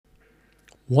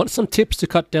Want some tips to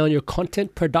cut down your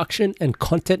content production and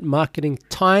content marketing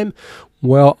time?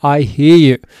 Well, I hear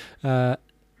you.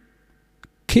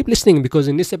 Keep listening, because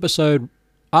in this episode,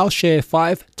 I'll share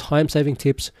 5 time-saving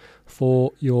tips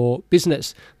for your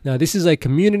business. Now, this is a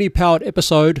community-powered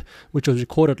episode which was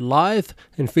recorded live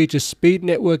and features speed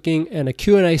networking and a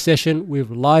Q&A session with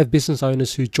live business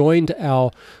owners who joined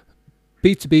our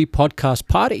B2B podcast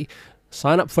party.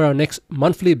 Sign up for our next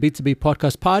monthly B2B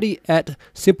podcast party at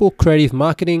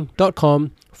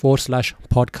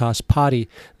simplecreativemarketing.com/podcast party.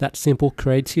 That's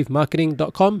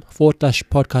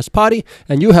simplecreativemarketing.com/podcast party,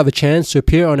 and you'll have a chance to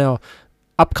appear on our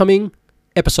upcoming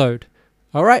episode.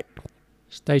 All right,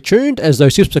 stay tuned as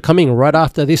those tips are coming right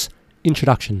after this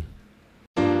introduction.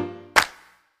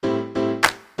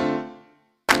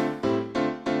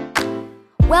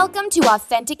 Welcome to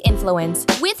Authentic Influence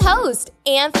with host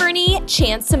Anthony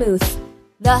Chansamuth,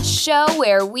 the show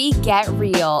where we get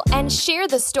real and share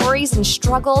the stories and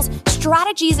struggles,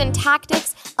 strategies and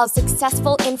tactics of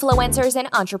successful influencers and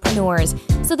entrepreneurs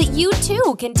so that you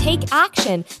too can take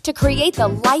action to create the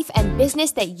life and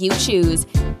business that you choose.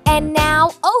 And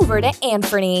now over to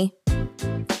Anthony.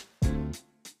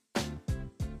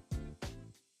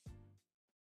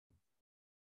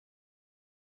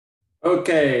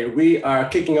 Okay, we are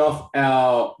kicking off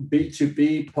our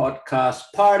B2B podcast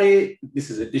party. This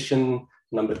is edition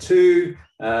number 2,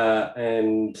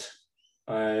 and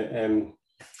I am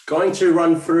going to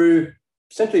run through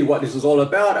essentially what this is all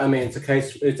about. I mean, it's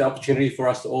an opportunity for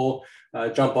us to all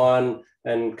jump on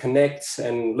and connect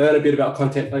and learn a bit about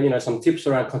content, some tips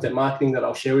around content marketing that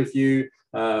I'll share with you.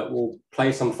 We'll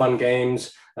play some fun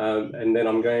games, and then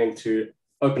I'm going to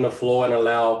open the floor and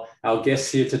allow our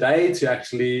guests here today to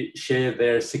actually share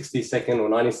their 60-second or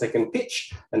 90-second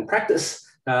pitch and practice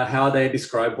how they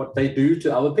describe what they do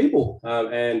to other people.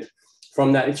 And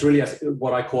from that, it's really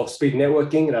what I call speed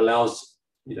networking. It allows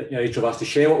each of us to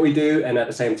share what we do and at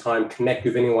the same time connect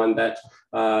with anyone that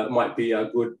might be a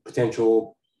good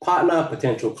potential partner,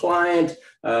 potential client.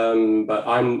 But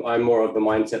I'm more of the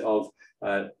mindset of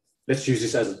let's use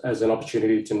this as an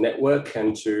opportunity to network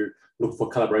and to look for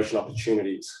collaboration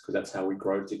opportunities, because that's how we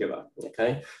grow together,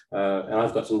 okay? And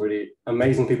I've got some really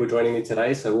amazing people joining me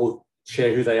today, so we'll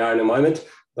share who they are in a moment.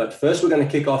 But first, we're going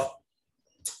to kick off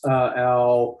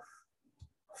our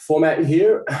format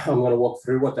here. I'm going to walk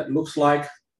through what that looks like.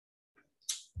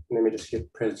 Let me just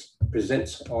hit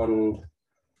present on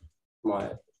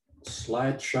my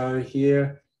slideshow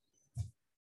here.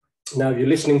 Now, if you're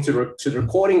listening to the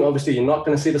recording, obviously you're not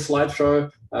going to see the slideshow,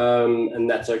 and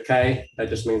that's okay. That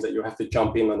just means that you'll have to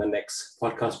jump in on the next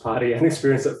podcast party and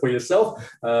experience it for yourself.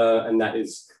 And that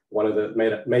is one of the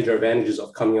major advantages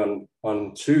of coming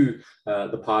on to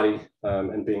the party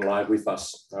and being live with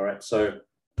us. All right, so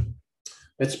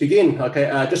let's begin. Okay,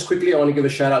 just quickly, I want to give a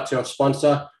shout out to our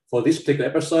sponsor for this particular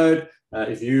episode.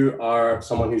 If you are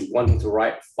someone who's wanting to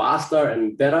write faster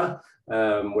and better,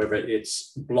 whether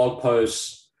it's blog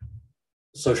posts,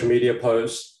 social media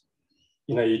posts,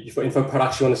 for info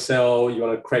products you want to sell, you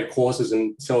want to create courses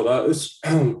and sell those,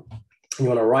 you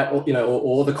want to write,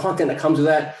 all the content that comes with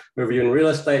that, whether you're in real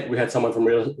estate. We had someone from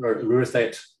real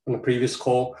estate on the previous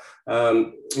call.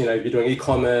 If you're doing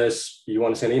e-commerce, you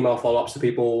want to send email follow-ups to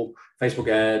people, Facebook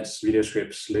ads, video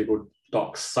scripts, legal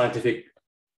docs, scientific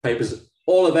papers,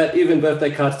 all of that, even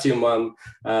birthday cards to your mum.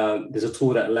 There's a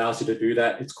tool that allows you to do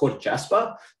that. It's called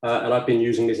Jasper, and I've been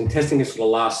using this and testing this for the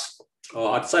last,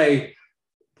 I'd say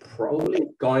probably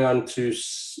going on to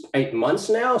 8 months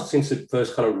now since it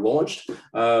first kind of launched.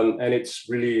 And it's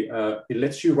really, it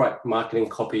lets you write marketing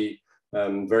copy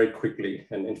very quickly.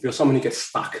 And if you're someone who gets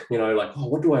stuck, like,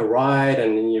 what do I write?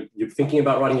 And you're thinking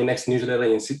about writing your next newsletter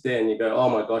and you sit there and you go, oh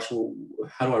my gosh, well,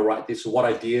 how do I write this? What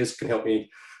ideas can help me,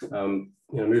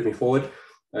 move me forward?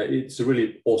 It's a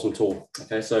really awesome tool.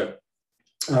 Okay, so,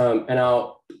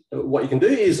 what you can do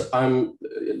is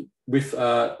with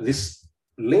this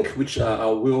link, which I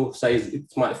will say is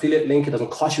it's my affiliate link. It doesn't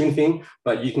cost you anything,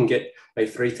 but you can get a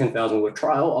free 10,000 word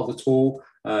trial of the tool.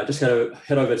 Just head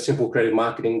over to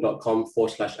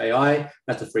simplecreativmarketing.com/AI.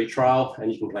 That's a free trial,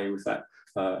 and you can play with that.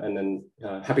 And then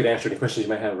happy to answer any questions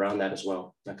you may have around that as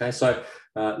well. Okay, so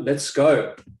let's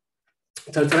go.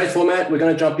 So today's format, we're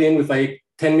going to jump in with a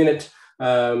 10-minute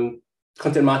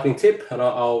content marketing tip, and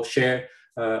I'll share.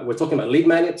 We're talking about lead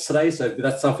magnets today, so if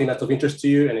that's something that's of interest to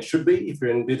you, and it should be if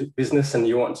you're in business and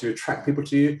you want to attract people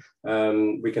to you,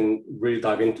 we can really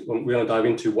dive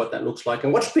into what that looks like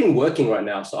and what's been working right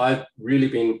now. So I've really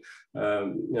been,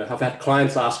 I've had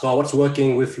clients ask, what's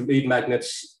working with lead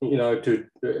magnets,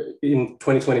 in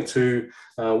 2022,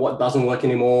 what doesn't work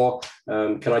anymore?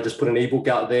 Can I just put an ebook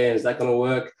out there? Is that going to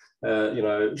work?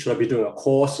 should I be doing a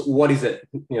course? What is it?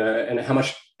 And how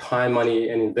much time, money,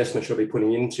 and investment should I be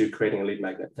putting into creating a lead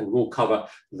magnet? And we'll cover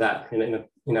that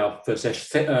in our first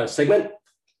segment.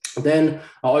 Then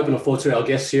I'll open the floor to our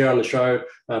guests here on the show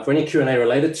for any Q&A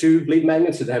related to lead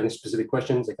magnets. If they have any specific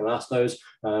questions, they can ask those.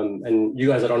 And you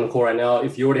guys that are on the call right now,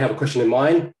 if you already have a question in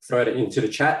mind, throw it into the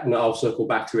chat and I'll circle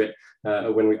back to it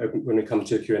when we come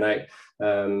to the Q&A.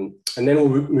 And then we'll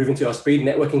move into our speed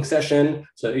networking session.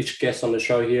 So each guest on the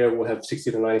show here will have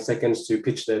 60 to 90 seconds to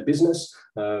pitch their business.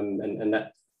 And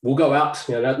that will go out,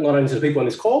 not only to the people on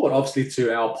this call, but obviously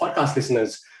to our podcast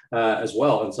listeners as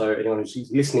well. And so anyone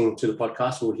who's listening to the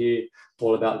podcast will hear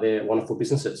all about their wonderful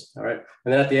businesses. All right.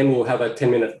 And then at the end, we'll have a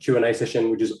 10-minute Q&A session,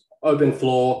 which is open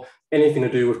floor, anything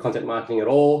to do with content marketing at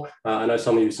all. I know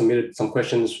some of you submitted some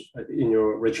questions in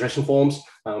your registration forms.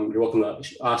 You're welcome to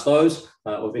ask those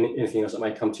or anything else that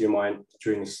may come to your mind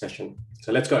during this session.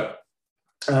 So let's go.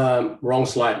 Wrong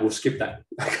slide. We'll skip that.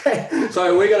 Okay.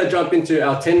 So we're going to jump into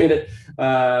our 10-minute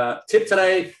tip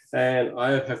today. And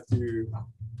I have to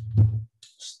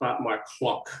start my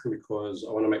clock because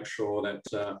I want to make sure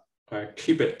that I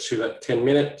keep it to that 10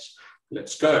 minutes.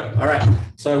 Let's go. All right.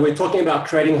 So we're talking about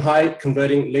creating high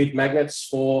converting lead magnets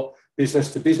for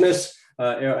business to business.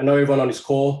 I know everyone on this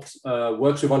call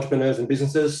works with entrepreneurs and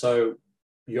businesses, so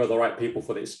you're the right people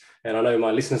for this. And I know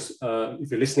my listeners,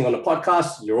 if you're listening on the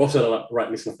podcast, you're also the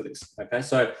right listener for this. Okay.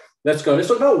 So let's go. Let's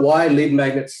talk about why lead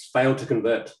magnets fail to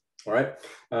convert. All right.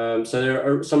 So there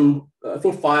are some, I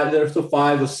think there are still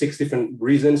 5 or 6 different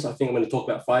reasons. I think I'm going to talk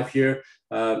about 5 here.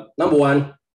 Number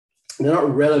one, they're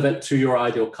not relevant to your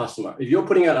ideal customer. If you're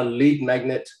putting out a lead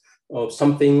magnet of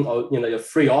something, or a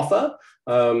free offer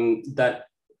that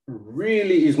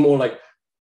really is more like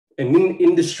an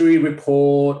industry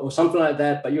report or something like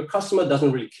that, but your customer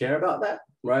doesn't really care about that,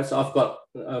 right? So I've got,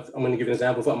 I'm going to give an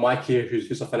example. I've got Mike here,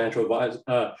 who's a financial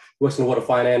advisor, works in water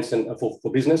finance and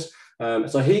for business.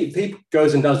 So he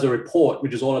goes and does the report,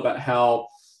 which is all about how,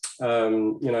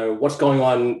 what's going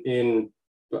on in,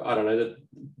 I don't know, the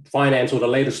finance or the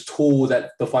latest tool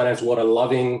that the finance world are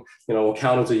loving,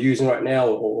 accountants are using right now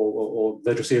or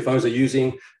virtual CFOs are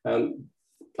using. I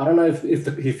don't know if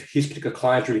his particular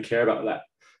clients really care about that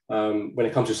when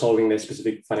it comes to solving their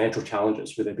specific financial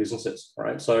challenges with their businesses,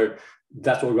 right? So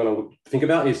that's what we're going to think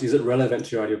about is it relevant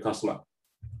to your ideal customer?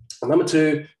 And number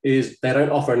 2 is they don't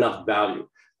offer enough value,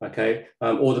 okay?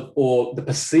 Or the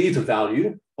perceived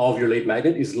value of your lead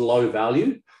magnet is low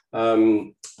value.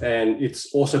 And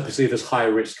it's also perceived as high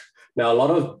risk. Now, a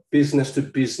lot of business to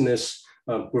business,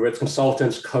 whether it's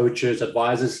consultants, coaches,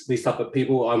 advisors, these type of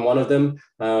people, I'm one of them.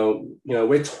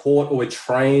 We're taught or we're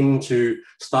trained to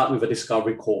start with a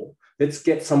discovery call. Let's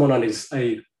get someone on a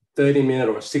 30-minute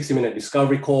or a 60-minute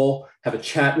discovery call, have a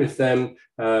chat with them.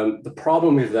 The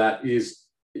problem with that is,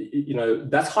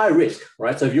 that's high risk,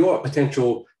 right? So if you're a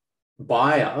potential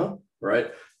buyer, right,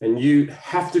 and you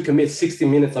have to commit 60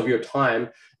 minutes of your time,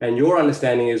 and your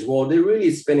understanding is, well, they're really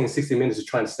spending 60 minutes to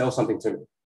try and sell something to me,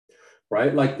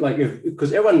 right?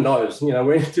 Because everyone knows,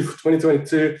 we're into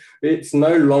 2022, it's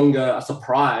no longer a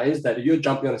surprise that if you're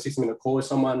jumping on a 60-minute call with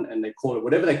someone and they call it,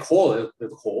 whatever they call it, the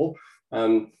call,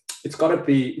 it's got to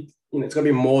be, it's going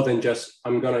to be more than just,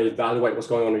 I'm going to evaluate what's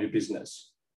going on in your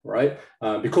business, right?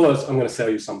 Because I'm going to sell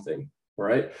you something,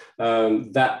 right?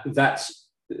 That's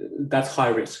high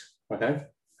risk, okay?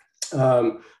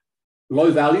 Low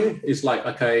value is like,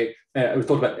 okay, we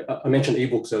talked about, I mentioned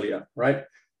ebooks earlier, right?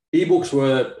 Ebooks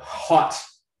were hot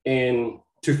in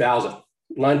 2000,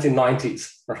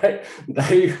 1990s, right?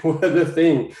 They were the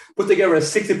thing. Put together a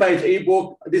 60-page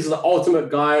ebook. This is the ultimate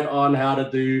guide on how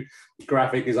to do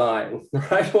graphic design,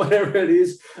 right? Whatever it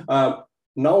is.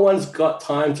 No one's got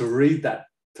time to read that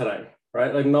today,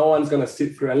 right? Like no one's going to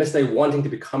sit through, unless they're wanting to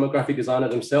become a graphic designer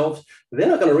themselves, they're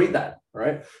not going to read that,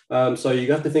 right? So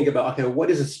you have to think about, okay, what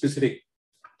is a specific,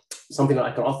 something that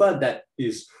I can offer that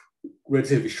is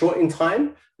relatively short in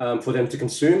time for them to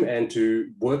consume and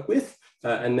to work with,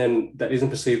 and then that isn't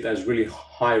perceived as really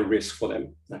high risk for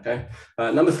them, okay?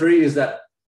 Number 3 is that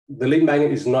the lead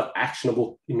magnet is not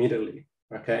actionable immediately,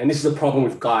 okay? And this is a problem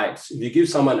with guides. If you give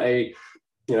someone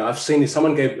I've seen this,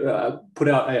 someone put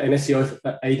out an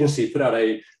SEO agency, put out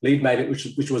a lead magnet,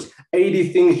 which was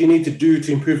 80 things you need to do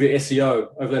to improve your SEO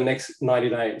over the next 90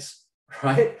 days,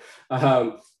 right?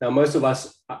 Now, most of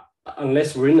us,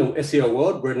 unless we're in the SEO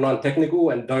world, we're non-technical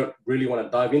and don't really want to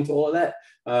dive into all of that.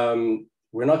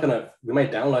 We may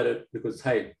download it because,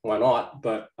 hey, why not?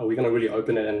 But are we going to really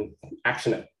open it and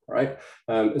action it, right?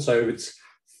 And so if it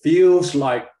feels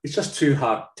like it's just too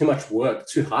hard, too much work,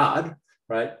 too hard,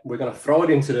 right? We're going to throw it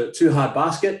into the too hard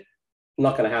basket.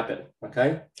 Not going to happen, okay?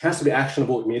 It has to be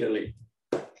actionable immediately.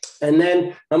 And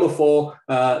then number 4,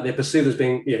 they're perceived as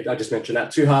being, I just mentioned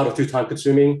that, too hard or too time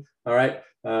consuming. All right.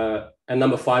 And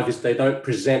number 5 is they don't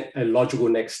present a logical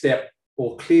next step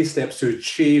or clear steps to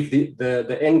achieve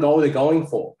the end goal they're going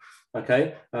for.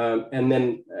 Okay. And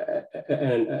then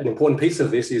an important piece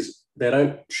of this is they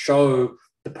don't show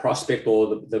the prospect or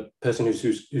the person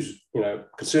who's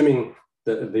consuming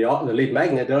the lead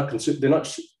magnet. You're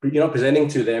not presenting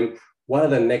to them what are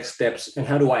the next steps and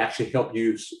how do I actually help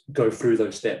you go through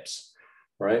those steps,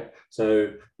 right?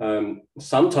 So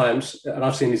sometimes, and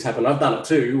I've seen this happen, I've done it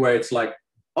too, where it's like,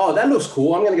 oh, that looks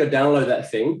cool, I'm going to go download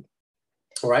that thing,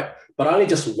 all right? But I only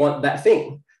just want that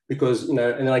thing because, and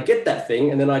then I get that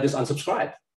thing and then I just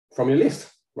unsubscribe from your list,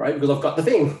 right? Because I've got the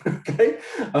thing, okay?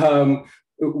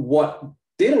 What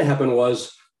didn't happen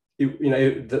was,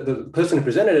 the person who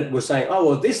presented it was saying, oh,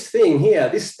 well, this thing here,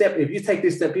 this step, if you take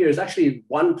this step here, is actually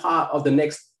one part of the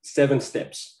next 7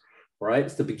 steps, right?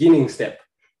 It's the beginning step.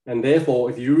 And therefore,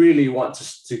 if you really want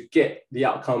to get the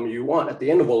outcome you want at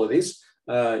the end of all of this,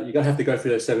 you're going to have to go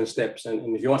through those 7 steps.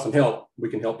 And if you want some help, we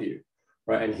can help you,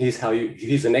 right? And here's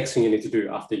the next thing you need to do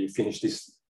after you finish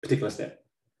this particular step,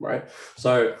 right?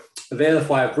 So they're the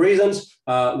 5 reasons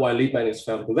why lead magnets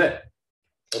fail to convert.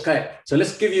 Okay, so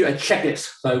let's give you a checklist.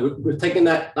 So we're taking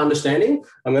that understanding.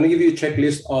 I'm going to give you a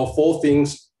checklist of 4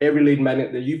 things every lead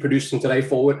magnet that you produce from today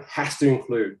forward has to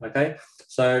include. Okay,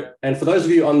 so, and for those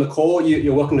of you on the call,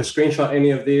 you're welcome to screenshot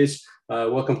any of this.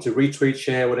 Welcome to retweet,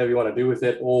 share, whatever you want to do with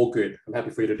it. All good. I'm happy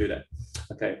for you to do that.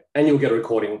 Okay, and you'll get a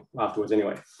recording afterwards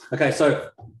anyway. Okay, so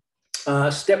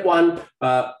step 1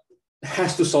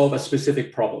 has to solve a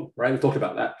specific problem, right? We talked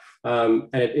about that.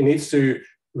 And it needs to,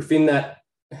 within that,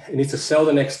 it needs to sell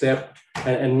the next step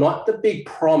and not the big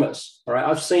promise. All right.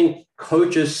 I've seen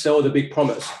coaches sell the big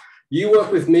promise. You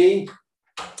work with me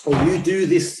or you do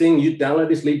this thing, you download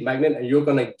this lead magnet and you're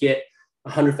going to get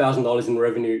 $100,000 in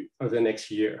revenue over the next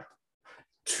year.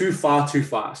 Too far, too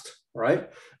fast. Right.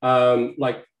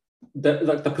 Like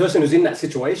the person who's in that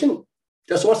situation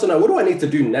just wants to know, what do I need to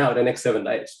do now in the next 7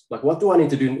 days? Like, what do I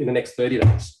need to do in the next 30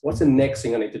 days? What's the next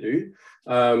thing I need to do?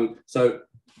 So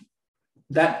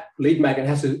that lead magnet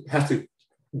has to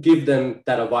give them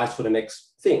that advice for the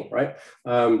next thing, right?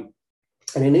 And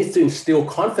it needs to instill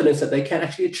confidence that they can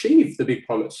actually achieve the big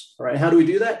promise, right? How do we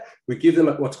do that? We give them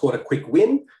what's called a quick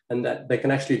win, and that they can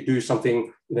actually do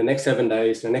something in the next 7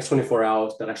 days, in the next 24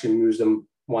 hours that actually moves them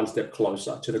one step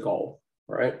closer to the goal,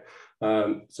 right?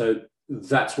 So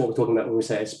that's what we're talking about when we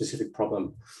say a specific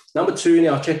problem. Number 2 in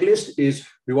our checklist is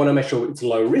we want to make sure it's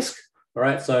low risk, all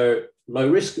right? So low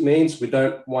risk means we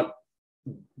don't want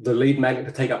the lead magnet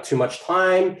to take up too much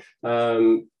time.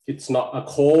 It's not a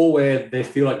call where they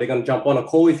feel like they're going to jump on a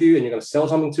call with you and you're going to sell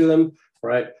something to them,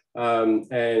 right? And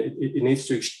it needs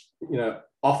to,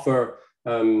 offer.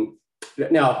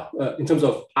 Now, in terms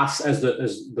of us as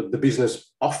the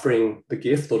business offering the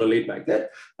gift or the lead magnet,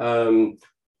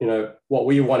 what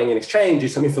we're wanting in exchange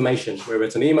is some information, whether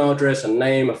it's an email address, a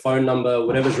name, a phone number,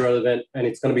 whatever's relevant, and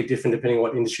it's going to be different depending on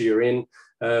what industry you're in.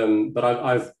 But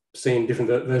I've seen different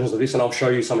versions of this, and I'll show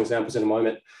you some examples in a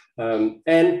moment.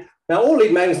 And now all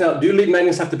lead magnets, do lead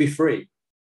magnets have to be free?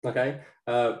 Okay,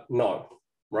 no,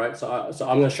 right? So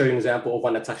I'm going to show you an example of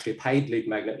one that's actually a paid lead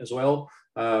magnet as well.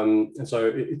 And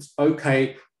so it's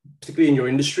okay, particularly in your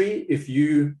industry, if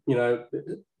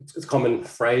it's a common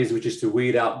phrase, which is to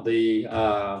weed out the,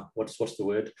 what's the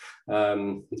word?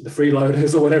 The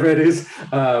freeloaders or whatever it is.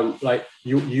 Like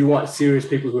you want serious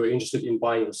people who are interested in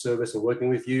buying your service and working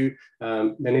with you,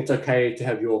 then it's okay to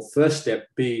have your first step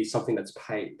be something that's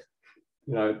paid,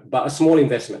 but a small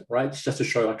investment, right? Just to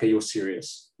show, okay, you're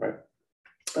serious, right?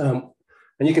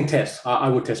 And you can test. I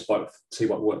would test both, see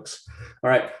what works. All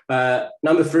right.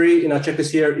 Number 3 in our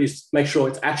checklist here is make sure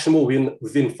it's actionable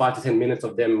within 5 to 10 minutes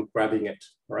of them grabbing it.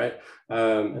 All right.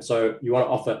 And so you want to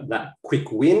offer that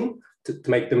quick win to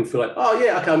make them feel like, oh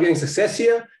yeah, okay, I'm getting success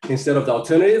here, instead of the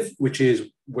alternative, which is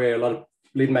where a lot of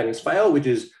lead magnets fail, which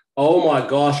is, oh my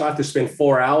gosh, I have to spend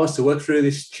 4 hours to work through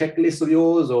this checklist of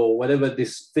yours or whatever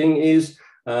this thing is.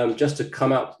 Just to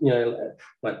come out,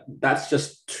 like that's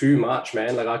just too much,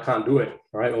 man. Like I can't do it,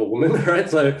 right? Or woman, right?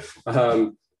 So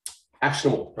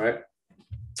actionable, right?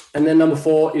 And then number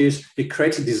 4 is it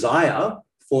creates a desire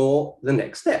for the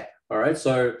next step. All right.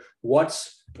 So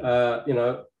what's in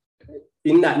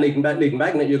that lead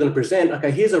magnet, you're going to present,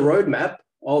 okay, here's a roadmap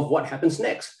of what happens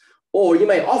next. Or you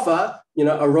may offer, a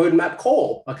roadmap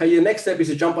call. Okay, your next step is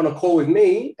to jump on a call with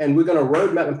me, and we're going to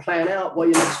roadmap and plan out what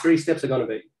your next 3 steps are going to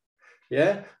be.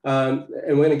 Yeah. And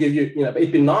we're going to give you,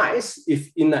 it'd be nice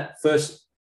if in that first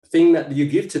thing that you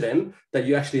give to them, that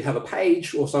you actually have a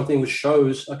page or something which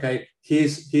shows, okay,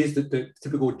 here's the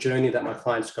typical journey that my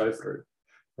clients go through,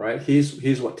 right?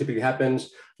 Here's what typically happens.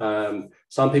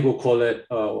 Some people call it,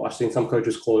 I've seen some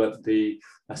coaches call it the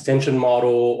ascension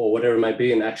model or whatever it might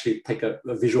be, and actually take a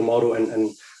visual model.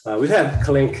 And we have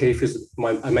Colleen Keefe, who's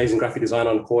my amazing graphic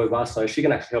designer on the call with us. So she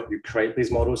can actually help you create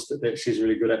these models that she's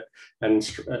really good at and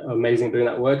amazing doing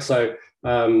that work. So,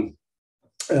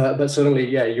 but certainly,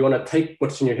 yeah, you want to take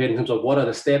what's in your head in terms of what are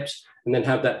the steps and then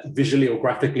have that visually or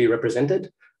graphically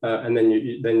represented. And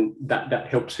then that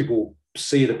helps people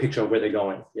see the picture of where they're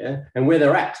going, yeah, and where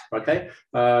they're at, okay?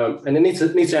 And it needs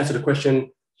to answer the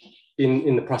question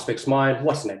in the prospect's mind,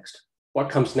 what's next? What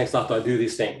comes next after I do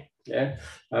this thing, yeah?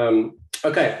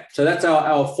 Okay, so that's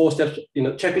our 4 steps in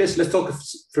the checklist. Let's talk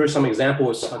through some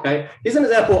examples, okay? Here's an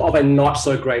example of a not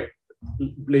so great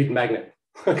lead magnet,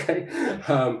 okay?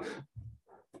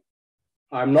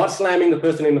 I'm not slamming the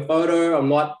person in the photo. I'm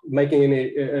not making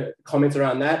any comments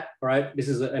around that, right? This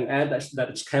is an ad that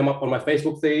just came up on my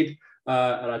Facebook feed.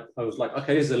 And I was like,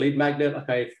 okay, this is a lead magnet.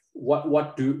 Okay,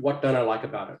 what don't I like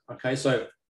about it? Okay, so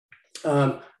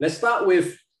let's start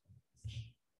with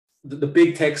the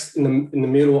big text in the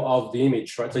middle of the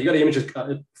image, right? So you got the images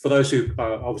for those who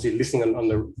are obviously listening on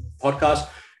the podcast.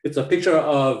 It's a picture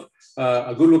of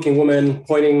a good-looking woman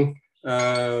pointing.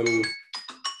 Let's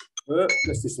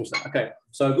do some stuff. Okay,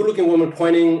 so a good-looking woman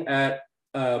pointing at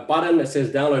a button that says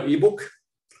download ebook.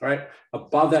 Right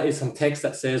above that is some text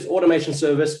that says automation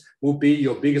service will be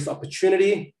your biggest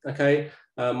opportunity. Okay,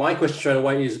 my question straight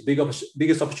away is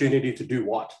biggest opportunity to do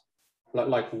what?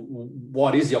 Like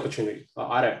what is the opportunity?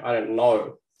 I don't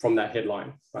know from that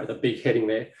headline, right? The big heading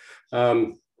there.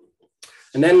 And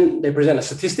then they present a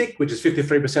statistic, which is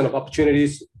 53% of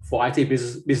opportunities for IT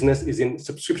business is in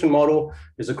subscription model.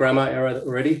 There's a grammar error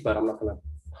already, but I'm not going to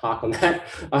hark on that.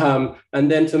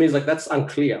 And then to me, it's like, that's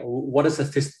unclear. What does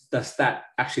the stat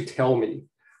actually tell me,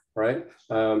 right?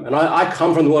 And I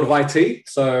come from the world of IT,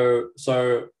 so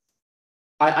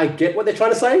I get what they're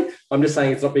trying to say. I'm just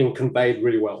saying it's not being conveyed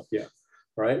really well here,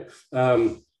 right?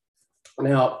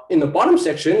 Now, in the bottom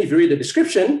section, if you read the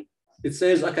description, it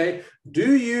says, okay,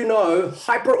 do you know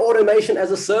hyper automation as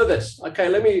a service? Okay,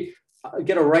 let me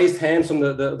get a raised hand from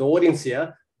the audience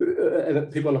here.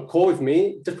 And people on the call with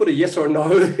me, just put a yes or a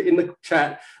no in the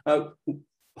chat.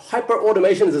 Hyper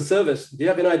automation as a service. Do you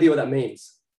have any idea what that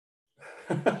means?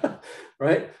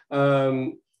 Right?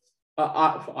 For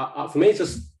me, it's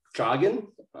just jargon.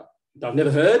 I've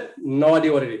never heard, no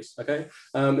idea what it is. Okay.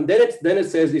 And then it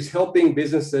says it's helping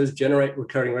businesses generate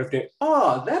recurring revenue.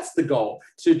 Oh, that's the goal,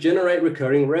 to generate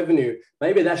recurring revenue.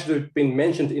 Maybe that should have been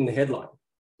mentioned in the headline,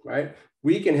 right?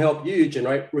 We can help you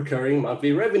generate recurring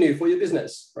monthly revenue for your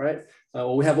business, right?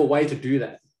 Or we have a way to do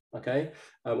that, okay?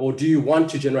 Or do you want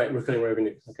to generate recurring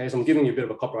revenue? Okay, so I'm giving you a bit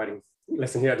of a copywriting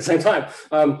lesson here at the same time.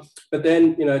 But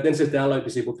then, then it says download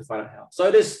this ebook to find out how. So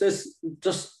there's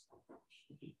just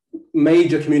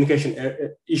major communication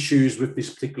issues with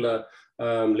this particular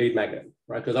lead magnet,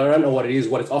 right? Because I don't know what it is,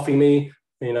 what it's offering me.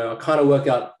 I kind of work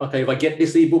out, okay, if I get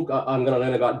this ebook, I'm going to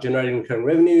learn about generating recurring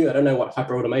revenue. I don't know what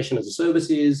hyper automation as a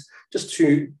service is. Just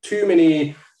too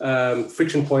many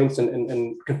friction points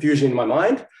and confusion in my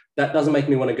mind. That doesn't make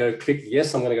me want to go click,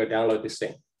 yes, I'm going to go download this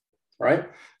thing, right?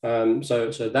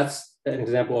 So that's an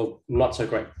example of not so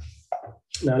great.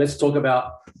 Now let's talk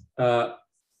about, I'm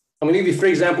going to give you 3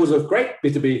 examples of great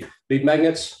B2B lead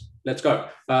magnets. Let's go.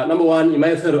 Number 1, you may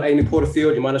have heard of Amy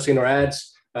Porterfield. You might have seen her ads.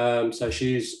 So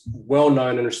she's well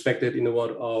known and respected in the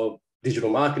world of digital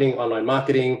marketing, online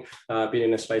marketing, been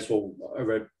in the space for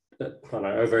over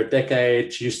a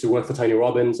decade. She used to work for Tony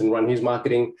Robbins and run his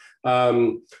marketing.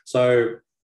 So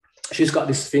she's got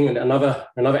this thing, and another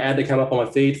ad that came up on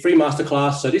my feed, free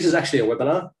masterclass. So this is actually a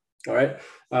webinar, all right?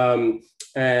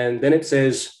 And then it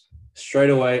says straight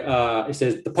away, it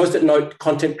says the Post-it Note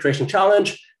Content Creation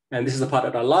Challenge. And this is the part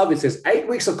that I love. It says 8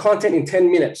 weeks of content in 10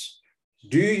 minutes.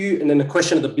 Do you, and then the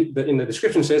question in the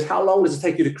description says, how long does it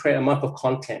take you to create a month of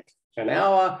content? An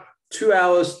hour, 2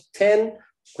 hours, 10,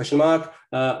 question mark.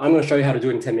 I'm going to show you how to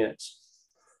do it in 10 minutes,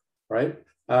 right?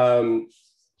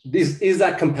 Is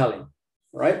that compelling,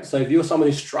 right? So if you're someone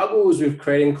who struggles with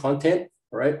creating content,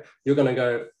 right, you're going to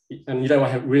go, and you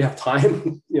don't really have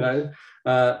time,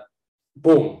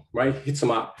 boom, right, hits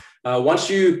them up. Once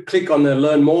you click on the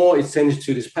learn more, it sends you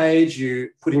to this page. You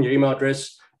put in your email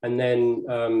address, and then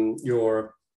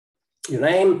your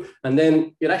name, and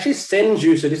then it actually sends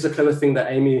you, so this is a clever thing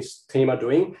that Amy's team are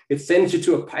doing, it sends you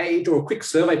to a page or a quick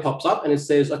survey pops up, and it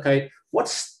says, okay,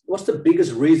 what's the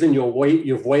biggest reason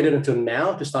you've waited until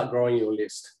now to start growing your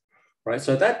list, right?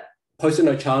 So that Post-it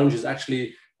Note challenge is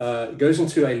actually, goes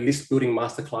into a list building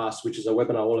masterclass, which is a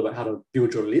webinar all about how to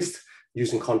build your list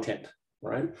using content,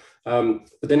 right? But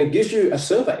then it gives you a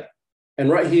survey. And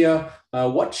right here,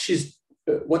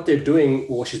 what they're doing,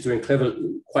 or she's doing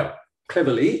quite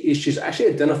cleverly, is she's actually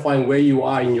identifying where you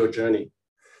are in your journey.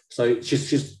 So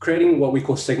she's creating what we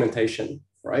call segmentation,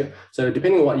 right? So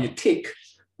depending on what you tick,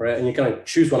 right, and you're going to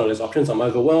choose one of those options. I'm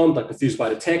overwhelmed, I'm confused by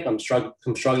the tech, I'm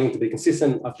struggling to be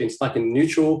consistent, I've been stuck in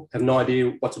neutral, have no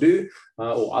idea what to do,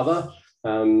 or other.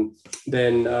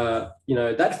 Then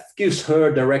that gives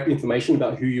her direct information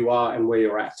about who you are and where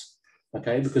you're at.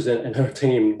 Okay, because then, and her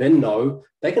team then know,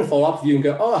 they can follow up with you and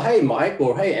go, oh, hey, Mike,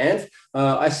 or hey, Anth,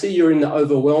 I see you're in the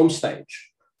overwhelmed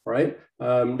stage, right?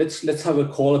 Let's have a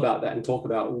call about that and talk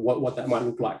about what that might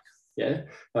look like. Yeah,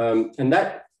 and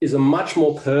that is a much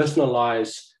more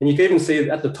personalized, and you can even see it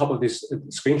at the top of this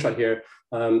screenshot here.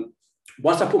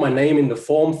 Once I put my name in the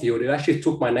form field, it actually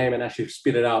took my name and actually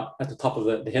spit it out at the top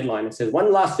of the headline. It says, one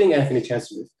last thing, Anthony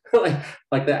Chancellor.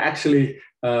 like they actually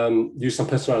use some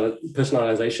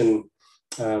personalization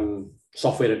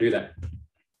software to do that.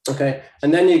 Okay,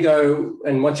 and then you go,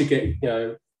 and once you get,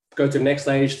 go to the next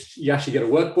stage, you actually get a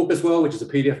workbook as well, which is a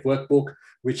PDF workbook,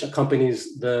 which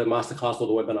accompanies the masterclass or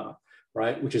the webinar,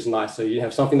 right? Which is nice. So you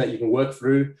have something that you can work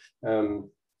through, and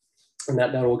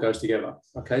that all goes together.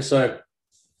 Okay, so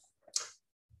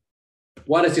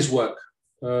why does this work?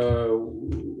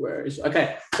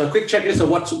 Okay, so a quick checklist of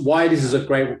why this is a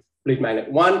great lead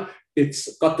magnet. One,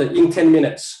 it's got the in 10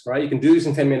 minutes, right? You can do this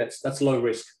in 10 minutes. That's low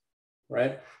risk,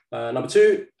 right? Number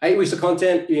two, 8 weeks of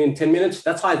content in 10 minutes.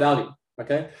 That's high value,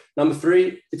 okay? Number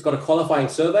three, it's got a qualifying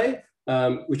survey,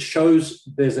 which shows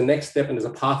there's a next step and there's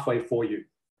a pathway for you,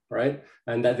 right?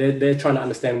 And that they're trying to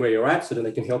understand where you're at so that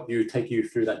they can help you, take you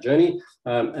through that journey.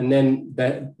 And then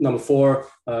that number four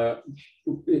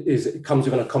it comes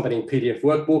with an accompanying PDF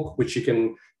workbook, which you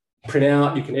can print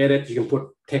out, you can edit, you can put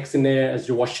text in there as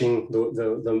you're watching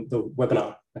the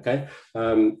webinar, okay?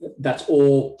 That's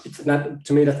all,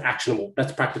 to me, that's actionable,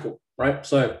 that's practical, right?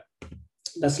 So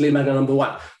that's lead magnet number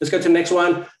one. Let's go to the next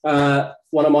one.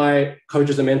 One of my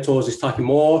coaches and mentors is Taki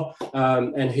Moore,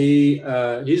 and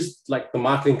he's like the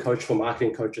marketing coach for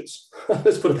marketing coaches.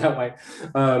 Let's put it that way.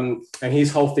 And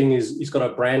his whole thing is he's got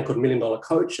a brand called $1 Million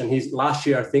Coach. And last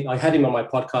year, I think I had him on my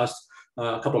podcast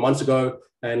a couple of months ago.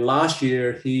 And last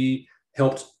year he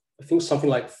helped, I think something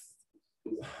like,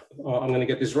 I'm going to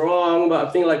get this wrong, but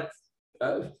I think like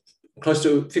close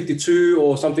to 52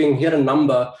 or something. He had a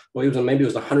number where maybe it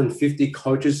was 150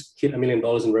 coaches hit $1 million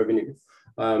in revenue.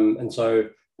 And so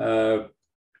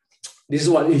this is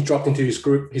what he dropped into his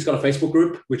group. He's got a Facebook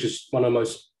group, which is one of the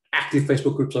most active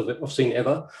Facebook groups I've seen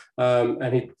ever.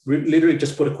 And he literally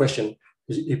just put a question.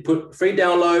 He put free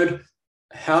download,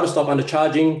 how to stop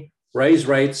undercharging, raise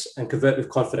rates, and convert with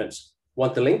confidence.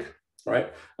 Want the link,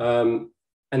 right? And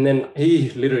then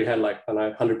he literally had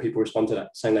 100 people respond to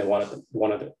that saying they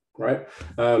wanted it, right?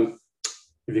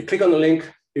 If you click on the link,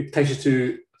 it takes you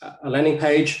to a landing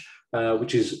page, and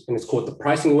it's called the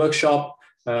pricing workshop.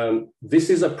 This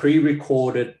is a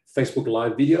pre-recorded Facebook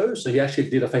Live video. So he actually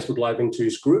did a Facebook Live into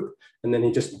his group, and then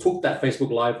he just took that Facebook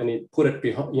Live and he put it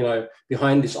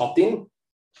behind this opt-in.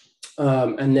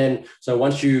 And then, so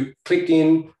once you click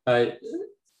in,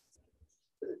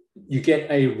 you get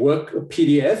a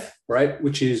PDF, right?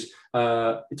 Which is,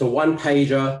 it's a one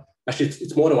pager. Actually,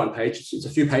 it's more than one page. It's a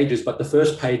few pages, but the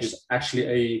first page is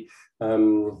actually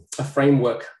a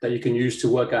framework that you can use to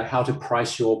work out how to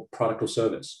price your product or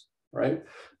service, right?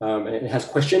 And it has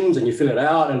questions and you fill it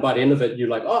out. And by the end of it, you're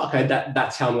like, oh, okay,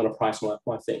 that's how I'm going to price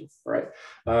my thing, right?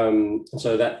 And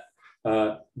so that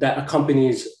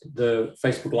accompanies the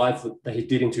Facebook Live that he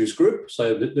did into his group.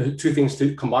 So the two things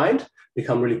combined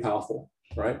become really powerful,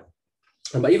 right?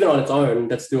 But even on its own,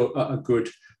 that's still a good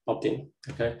opt-in,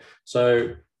 okay?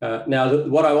 So now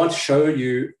what I want to show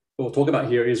you or talk about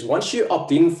here is once you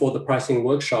opt in for the pricing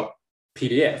workshop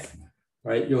PDF,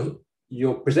 right,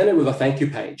 you're presented with a thank you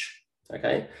page,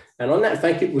 okay? And on that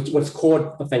thank you, what's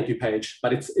called a thank you page,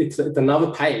 but it's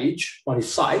another page on his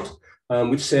site,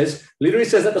 which literally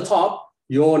says at the top,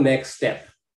 your next step,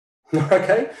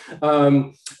 okay?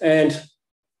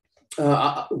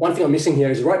 One thing I'm missing here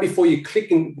is right before you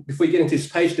get into this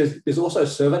page, there's also a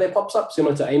survey that pops up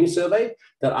similar to Amy's survey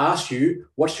that asks you,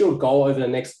 what's your goal over the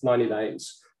next 90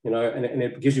 days? And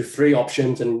it gives you 3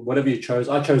 options and whatever you chose.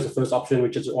 I chose the first option,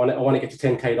 which is I want to get to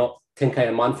 10K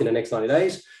a month in the next 90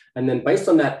 days. And then based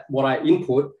on that, what I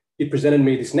input, it presented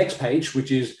me this next page,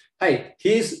 which is, hey,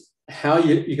 here's how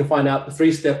you can find out the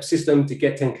 3-step system to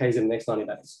get 10Ks in the next 90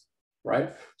 days,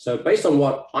 right? So based on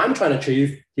what I'm trying to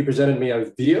achieve, he presented me a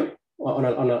video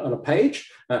on a page,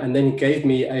 and then he gave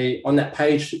me on that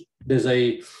page, there's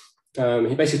he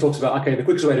basically talks about, okay, the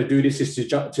quickest way to do this is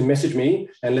to message me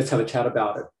and let's have a chat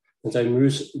about it. And so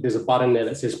there's a button there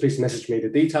that says, please message me the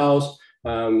details.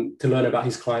 to learn about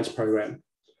his client's program,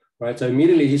 right? So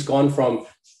immediately he's gone from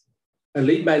a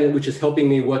lead magnet, which is helping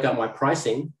me work out my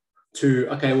pricing, to,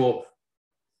 okay, well,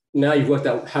 now you've worked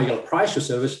out how you're going to price your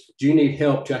service. Do you need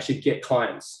help to actually get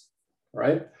clients,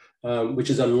 right? Which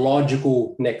is a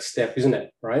logical next step, isn't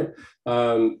it, right?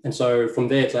 And so from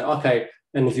there, it's like, okay,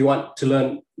 and if you want to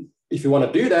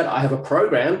do that, I have a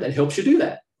program that helps you do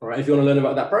that, all right? If you want to learn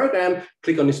about that program,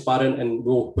 click on this button and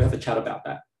we'll have a chat about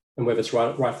that and whether it's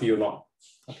right for you or not,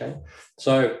 okay?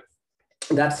 So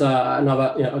that's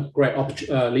another a great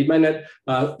lead magnet.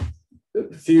 A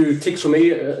few ticks for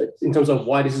me in terms of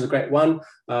why this is a great one.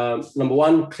 Number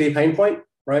one, clear pain point,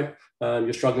 right?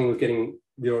 You're struggling with getting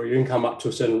your income up to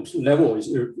a certain level,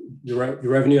 your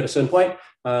revenue at a certain point.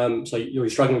 So you're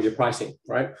struggling with your pricing,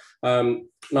 right?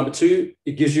 Number two,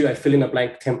 it gives you a fill in a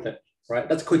blank template, right?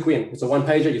 That's a quick win. It's a one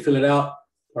pager, you fill it out,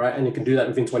 all right? And you can do that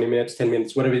within 20 minutes, 10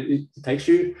 minutes, whatever it takes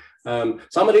you.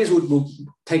 Some of these will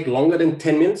take longer than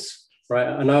 10 minutes, right?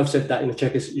 I know I've said that in the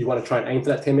checklist, you want to try and aim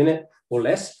for that 10 minute or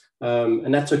less.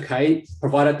 And that's okay,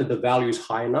 provided that the value is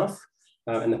high enough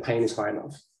and the pain is high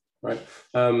enough, right?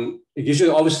 It gives you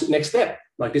the obvious next step,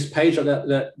 like this page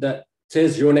that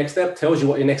says your next step, tells you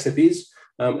what your next step is.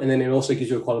 And then it also gives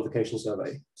you a qualification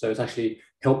survey. So it's actually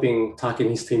helping Taki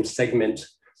and his team segment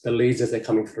the leads as they're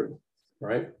coming through,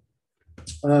 right?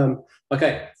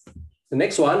 Okay, the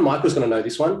next one, Michael's going to know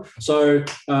this one. So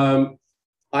I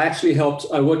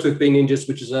worked with BNinjas,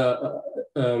 which is a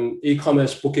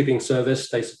e-commerce bookkeeping service.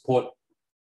 They support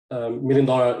 $1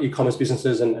 million e-commerce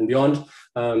businesses and beyond.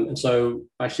 And so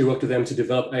I actually worked with them to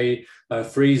develop a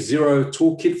free Xero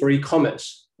toolkit for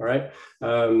e-commerce, all right?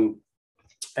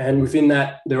 And within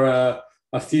that, there are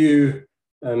a few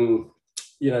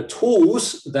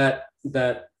tools that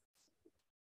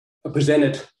are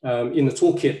presented in the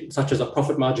toolkit, such as a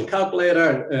profit margin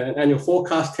calculator, an annual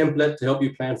forecast template to help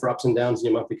you plan for ups and downs in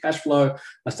your monthly cash flow,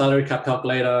 a salary cap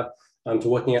calculator for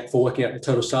working out your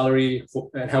total salary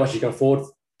and how much you can afford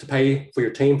to pay for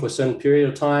your team for a certain period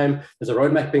of time. There's a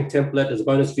road mapping template, there's a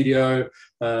bonus video,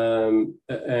 and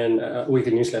a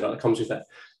weekly newsletter that comes with that.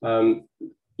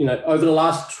 Over the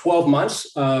last 12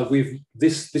 months,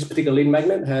 this particular lead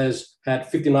magnet has had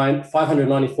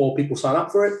 594 people sign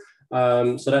up for it.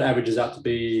 So that averages out to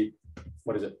be,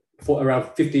 around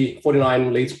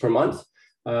 49 leads per month.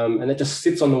 And it just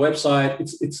sits on the website.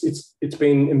 It's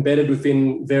been embedded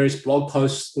within various blog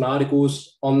posts and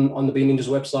articles on the BNinjas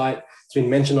website. It's been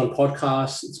mentioned on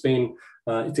podcasts. It's in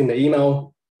the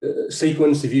email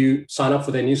sequence. If you sign up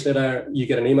for their newsletter, you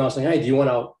get an email saying, hey, do you want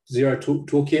our Xero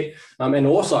toolkit? And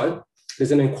also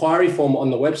there's an inquiry form on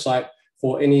the website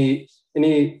for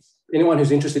anyone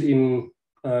who's interested in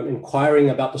inquiring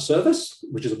about the service,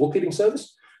 which is a bookkeeping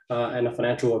service and a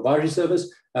financial advisory service.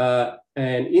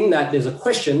 And in that, there's a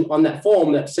question on that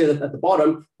form that says at the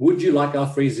bottom, would you like our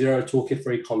free Xero toolkit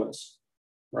for e-commerce,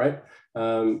 right?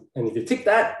 And if you tick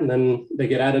that, then they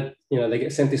get added, they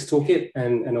get sent this toolkit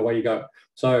and away you go.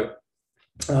 So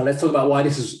let's talk about why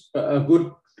this is a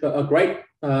great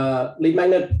lead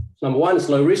magnet. Number one, it's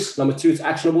low risk. Number two, it's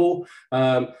actionable.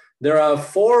 There are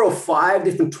 4 or 5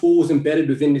 different tools embedded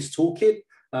within this toolkit.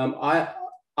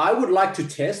 I would like to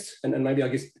test, and maybe I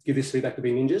guess give this feedback to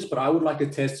BNinjas, but I would like to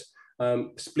test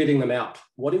splitting them out.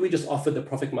 What if we just offered the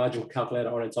profit margin calculator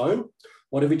on its own?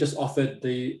 What if we just offered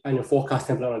the annual forecast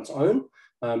template on its own?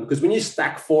 Because when you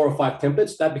stack 4 or 5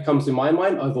 templates, that becomes, in my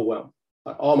mind, overwhelmed.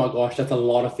 Like, oh my gosh, that's a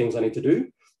lot of things I need to do,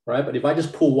 right? But if I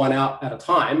just pull one out at a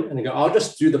time and I go, I'll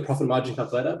just do the profit margin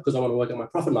calculator because I want to work out my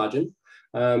profit margin,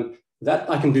 that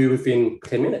I can do within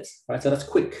 10 minutes, right? So that's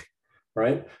quick,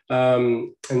 right?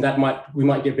 And we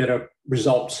might get better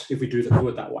results if we do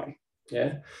it that way,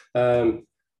 yeah?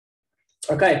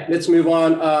 Okay, let's move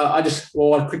on.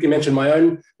 I'll quickly mention my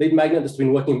own lead magnet that's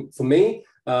been working for me,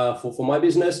 for my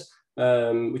business,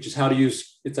 which is how to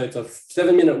use, it's a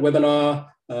 7-minute webinar.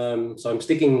 So I'm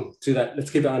sticking to that. Let's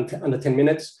keep it under 10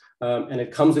 minutes. And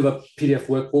it comes with a PDF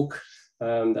workbook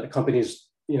that accompanies,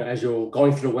 as you're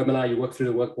going through the webinar, you work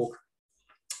through the workbook.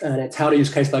 And it's how to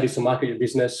use case studies to market your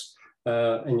business.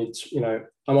 And it's,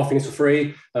 I'm offering this for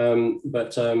free,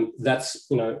 but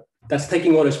that's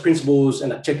taking all those principles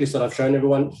and that checklist that I've shown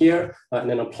everyone here, and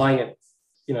then applying it,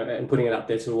 and putting it out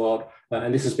there to the world.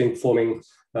 And this has been performing.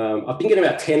 I've been getting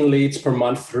about 10 leads per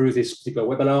month through this particular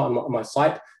webinar on my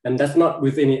site, and that's not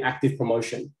with any active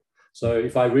promotion. So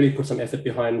if I really put some effort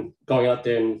behind going out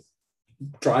there and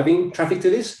driving traffic to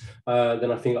this,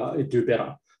 then I think I'd do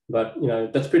better. But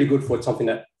that's pretty good for something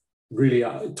that really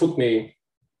it took me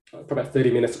probably about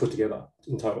 30 minutes to put together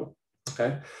in total.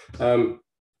 Okay.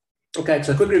 Okay,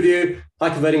 so quick review.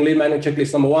 High converting lead magnet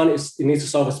checklist. Number 1 is it needs to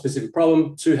solve a specific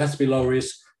problem. 2 has to be low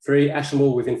risk. 3,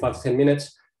 actionable within 5 to 10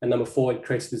 minutes. And number 4, it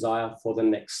creates desire for the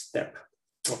next step.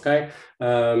 Okay,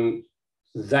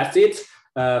 that's it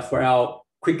for our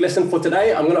quick lesson for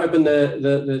today. I'm going to open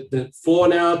the floor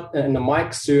now and the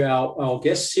mics to our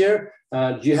guests here.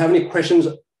 Do you have any questions?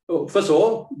 First of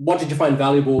all, what did you find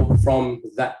valuable from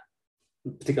that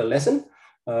particular lesson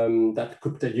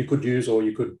that you could use or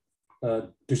you could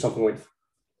do something with?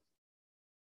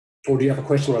 Or do you have a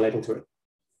question relating to it?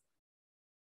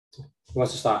 Who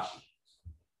wants to start?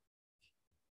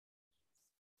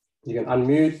 You can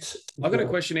unmute. I've got a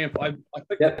question, Amp.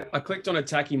 I clicked on a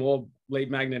Tacky More lead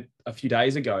magnet a few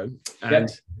days ago, and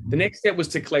the next step was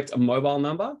to collect a mobile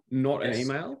number, not an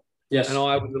email. Yes. And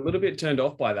I was a little bit turned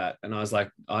off by that. And I was like,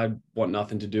 I want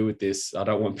nothing to do with this. I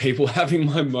don't want people having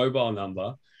my mobile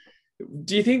number.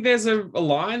 Do you think there's a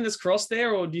line that's crossed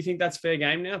there, or do you think that's fair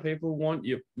game now? People want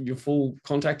your full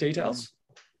contact details?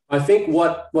 I think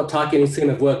what Taki and his team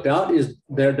have worked out is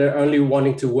they're only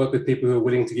wanting to work with people who are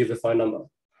willing to give the phone number.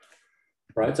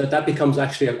 Right, so that becomes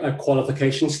actually a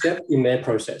qualification step in their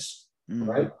process,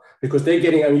 right? Because they're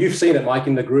getting, and you've seen it, Mike,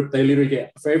 in the group, they literally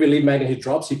get, for every lead magnet he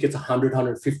drops, he gets 100,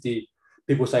 150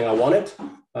 people saying, I want it.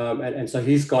 And so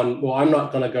he's gone, well, I'm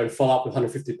not going to go and follow up with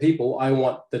 150 people. I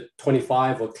want the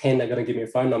 25 or 10 that are going to give me a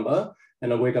phone number.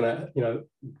 And then we're going to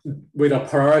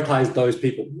prioritize those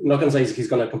people. I'm not going to say he's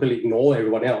going to completely ignore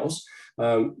everyone else.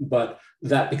 But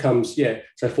that becomes,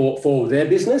 so for their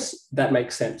business, that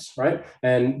makes sense, right?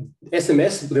 And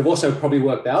SMS, they've also probably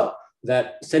worked out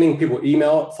that sending people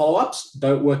email follow-ups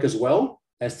don't work as well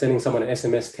as sending someone an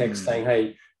SMS text saying,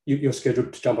 hey, you're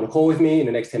scheduled to jump on a call with me in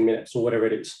the next 10 minutes or whatever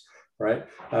it is, right?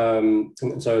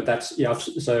 And so that's,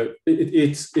 so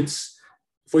it's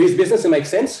for his business, it makes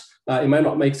sense. It may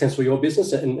not make sense for your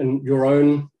business and your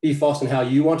own ethos and how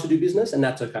you want to do business, and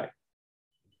that's okay.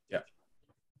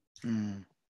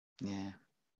 Yeah.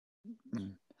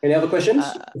 Any other questions?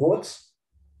 Thoughts?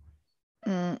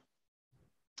 No,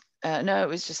 it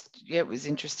was just, it was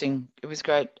interesting. It was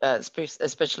great,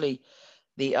 especially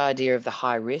the idea of the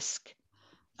high risk,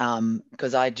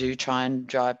 because I do try and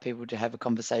drive people to have a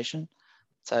conversation.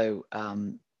 So,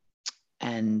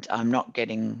 and I'm not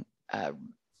getting,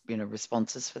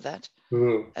 responses for that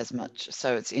as much.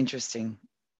 So it's interesting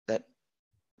that,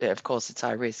 of course, it's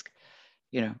high risk.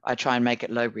 I try and make it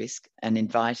low risk and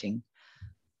inviting.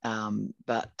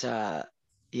 But that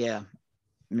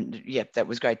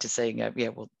was great to see.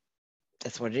 Well,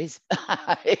 that's what it is.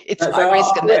 It's high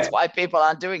risk, and that's why people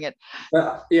aren't doing it.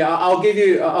 I'll give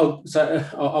you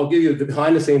the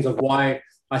behind the scenes of why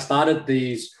I started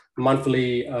these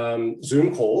monthly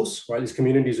Zoom calls, right? These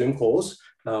community Zoom calls,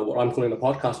 what I'm calling the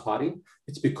podcast party.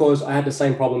 It's because I had the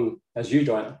same problem as you,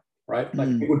 Joanna, right?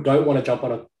 Like people don't want to jump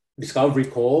on a discovery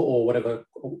call or whatever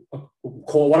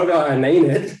I name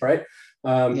it, right?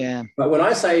 But when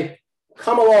I say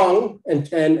come along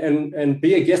and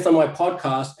be a guest on my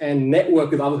podcast and network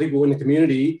with other people in the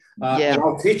community, and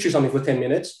I'll teach you something for 10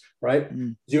 minutes, right?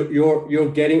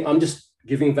 You're getting, I'm just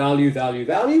giving value,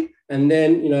 and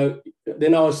then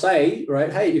then I'll say,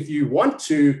 right, hey, if you want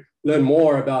to learn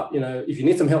more about, if you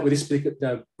need some help with this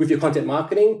with your content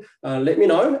marketing, let me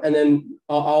know, and then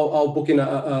I'll book in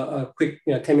a quick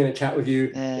 10-minute chat with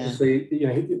you to see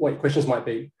what your questions might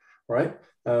be, right?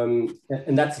 And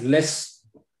that's less.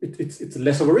 It's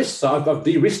less of a risk. So I've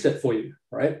de-risked it for you,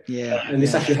 right? And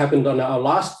this actually happened on our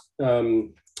last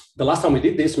the last time we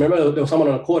did this. Remember, there was someone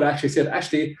on a call that actually said, I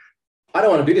don't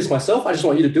want to do this myself. I just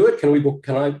want you to do it. Can I book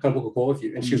a call with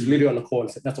you? And she was literally on the call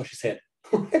and said, that's what she said.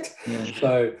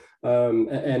 So,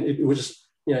 and it was just,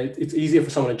 it's easier for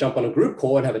someone to jump on a group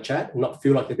call and have a chat and not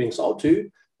feel like they're being sold to.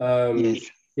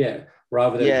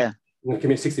 Rather than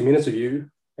commit 60 minutes of you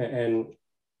and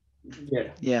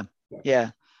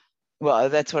Well,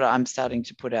 that's what I'm starting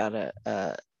to put out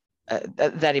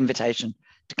that invitation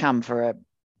to come for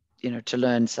to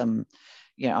learn some,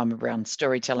 I'm around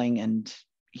storytelling and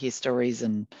hear stories,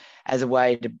 and as a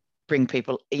way to bring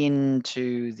people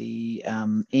into the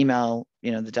email, the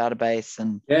database,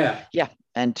 and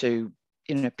and to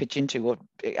pitch into what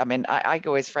I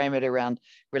always frame it around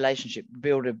relationship.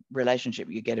 Build a relationship,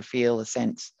 you get a feel, a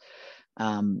sense,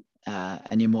 and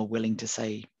you're more willing to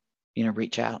say,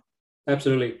 reach out.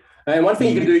 Absolutely. And one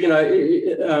thing you can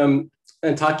do,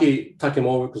 and Taki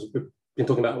Moore, because we've been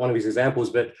talking about one of his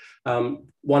examples, but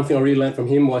one thing I really learned from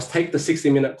him was take the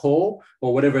 60-minute call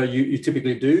or whatever you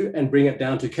typically do and bring it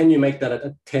down to, can you make that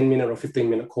a 10-minute or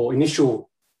 15-minute call, initial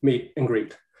meet and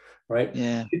greet, right?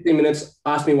 15 minutes,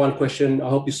 ask me one question, I'll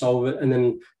help you solve it. And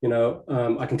then,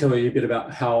 I can tell you a bit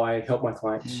about how I help my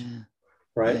clients.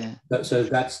 Right. So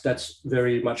that's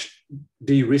very much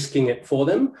de-risking it for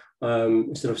them.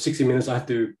 Instead of 60 minutes, I have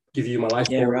to give you my life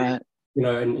Yeah, story, right. you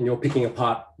know, and you're picking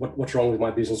apart what's wrong with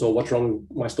my business or what's wrong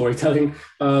with my storytelling.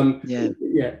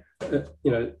 You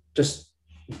know, just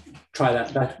try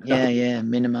that.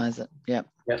 Minimize it. Yeah.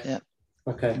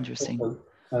 Okay. Interesting.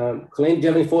 Awesome. Colleen, do you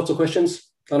have any thoughts or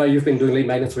questions? I know you've been doing lead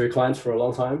maintenance for your clients for a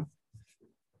long time.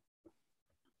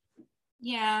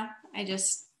 Yeah, I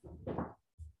just,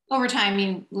 over time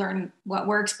you learn what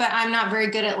works, but I'm not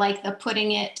very good at like the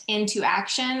putting it into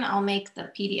action. I'll make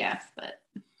the PDF, but.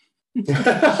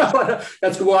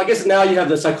 That's good. Well, I guess now you have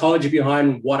the psychology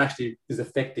behind what actually is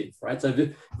effective, right? So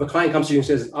if a client comes to you and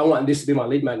says, I want this to be my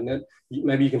lead magnet,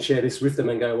 maybe you can share this with them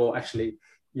and go, well, actually,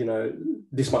 you know,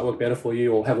 this might work better for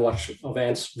you, or have a watch of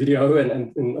Ant's video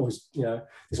and always, you know,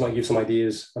 this might give some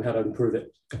ideas on how to improve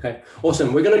it. Okay,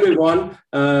 awesome. We're going to move on.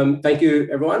 Thank you,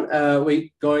 everyone. We're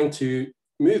going to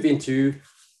move into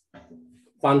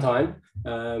fun time,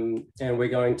 and we're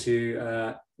going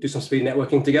to do some speed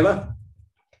networking together.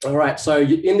 All right, so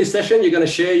in this session, you're going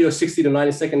to share your 60 to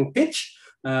 90-second pitch.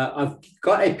 I've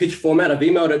got a pitch format. I've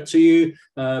emailed it to you,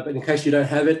 but in case you don't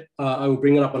have it, I will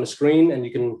bring it up on the screen, and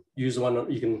you can use the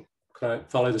one. You can kind of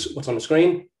follow this, what's on the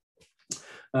screen.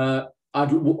 I'd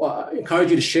encourage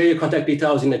you to share your contact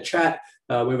details in the chat,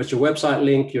 whether it's your website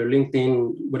link, your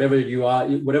LinkedIn, whatever you are,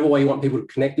 whatever way you want people to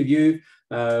connect with you.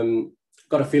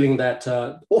 Got a feeling that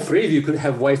all three of you could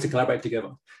have ways to collaborate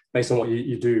together based on what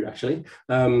you do, actually.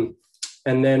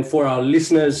 And then for our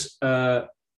listeners, or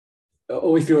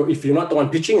if you're not the one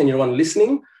pitching and you're the one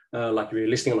listening, like if you're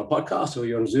listening on a podcast or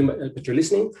you're on Zoom, but you're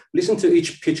listening, listen to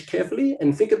each pitch carefully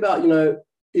and think about, you know,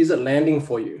 is it landing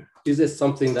for you? Is there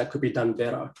something that could be done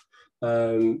better?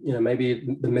 You know,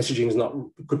 maybe the messaging is not,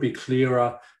 could be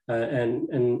clearer.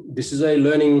 And this is a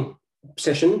learning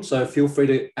session, so feel free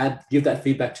to give that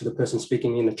feedback to the person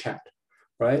speaking in the chat,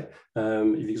 right?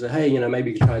 If you say, hey, you know,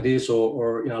 maybe you could try this,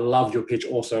 or you know, I love your pitch,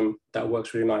 awesome, that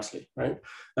works really nicely, right?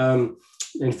 And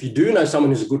if you do know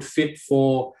someone who's a good fit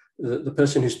for the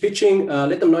person who's pitching,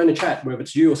 let them know in the chat, whether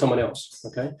it's you or someone else,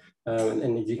 okay?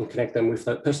 And if you can connect them with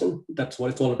that person, that's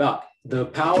what it's all about. The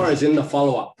power is in the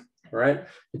follow-up, right?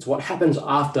 It's what happens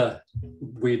after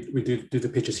we do the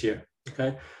pitches here,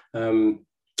 okay?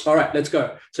 All right, let's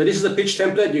go. So this is a pitch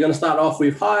template. You're going to start off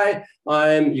with, hi,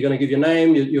 you're going to give your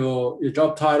name, your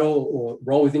job title or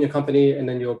role within your company, and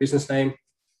then your business name.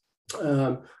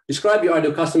 Describe your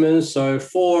ideal customers. So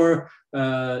for,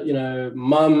 you know,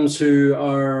 mums who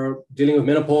are dealing with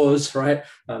menopause, right?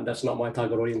 That's not my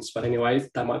target audience, but anyway,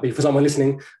 that might be for someone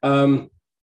listening,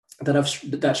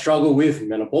 that struggle with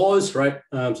menopause, right?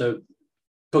 So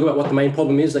talk about what the main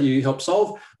problem is that you help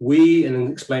solve, and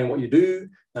then explain what you do.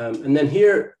 And then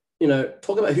here, you know,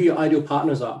 talk about who your ideal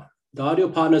partners are. The ideal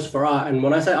partners and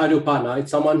when I say ideal partner,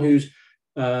 it's someone who's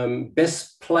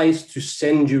best placed to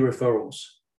send you referrals,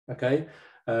 okay?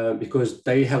 Because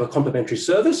they have a complementary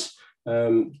service.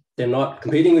 They're not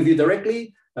competing with you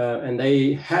directly, and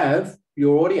they have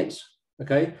your audience,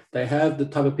 okay? They have the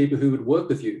type of people who would work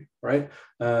with you, right?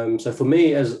 So for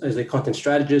me, as a content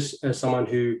strategist, as someone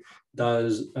who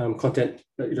does content,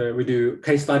 you know, we do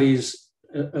case studies,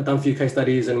 done for you case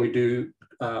studies, and we do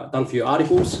done for you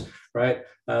articles, right?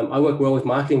 I work well with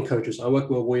marketing coaches. I work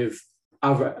well with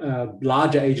other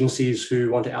larger agencies who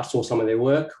want to outsource some of their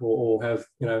work or have,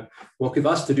 you know, work with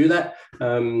us to do that.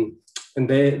 And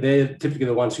they're typically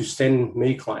the ones who send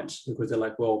me clients, because they're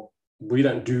like, well, we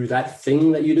don't do that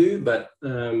thing that you do, but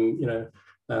you know,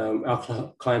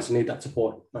 our clients need that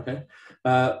support, okay?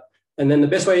 And then the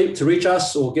best way to reach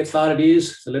us or get started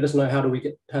is to let us know how to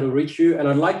reach you. And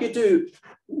I'd like you to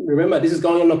remember, this is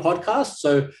going on a podcast,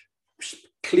 so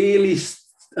clearly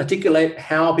articulate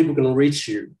how people can reach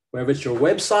you, whether it's your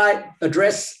website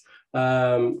address.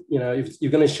 You know, if you're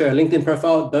going to share a LinkedIn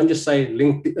profile, don't just say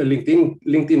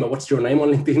LinkedIn, or what's your name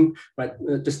on LinkedIn, right?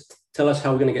 Just tell us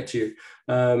how we're going to get to you.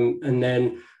 And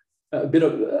then a bit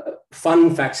of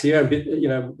fun facts here. You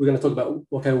know, we're going to talk about,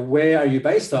 okay, where are you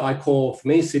based? So for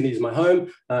me, Sydney is my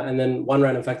home. And then one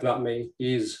random fact about me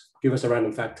is, give us a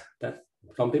random fact that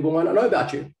some people might not know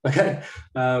about you, okay?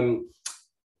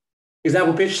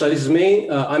 Example pitch. So this is me.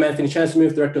 I'm Anthony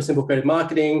Chancemuth, Director of Simple Creative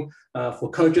Marketing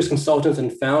for coaches, consultants,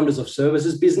 and founders of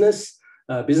services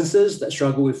businesses that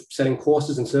struggle with selling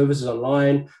courses and services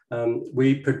online.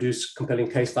 We produce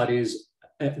compelling case studies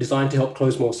designed to help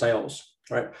close more sales.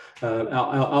 Right.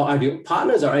 Our ideal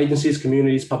partners are agencies,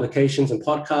 communities, publications, and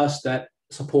podcasts that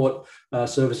support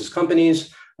services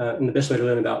companies. And the best way to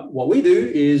learn about what we do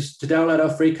is to download our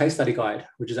free case study guide,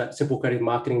 which is at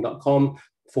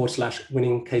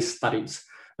simplecreativemarketing.com/winning case studies.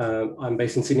 I'm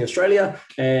based in Sydney, Australia.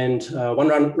 And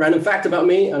one random fact about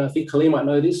me, and I think Khalil might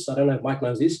know this. I don't know if Mike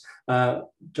knows this.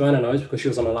 Joanna knows because she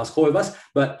was on the last call with us.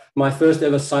 But my first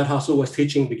ever side hustle was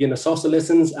teaching beginner salsa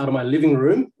lessons out of my living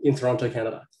room in Toronto,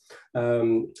 Canada.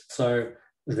 So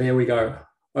there we go.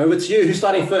 Over to you. Who's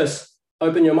starting first?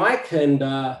 Open your mic and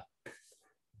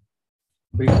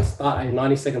we're going to start a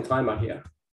 90-second timer here.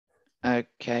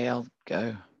 Okay, I'll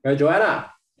go. Go,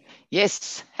 Joanna.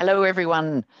 Yes. Hello,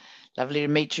 everyone. Lovely to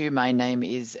meet you. My name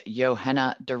is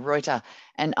Johanna de Ruyter,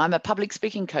 and I'm a public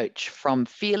speaking coach from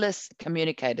Fearless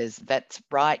Communicators. That's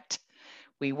right.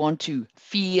 We want to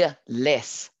fear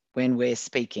less when we're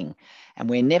speaking, and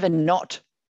we're never not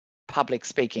public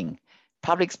speaking.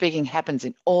 Public speaking happens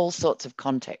in all sorts of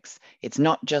contexts. It's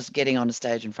not just getting on a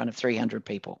stage in front of 300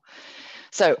 people.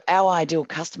 So our ideal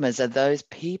customers are those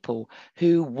people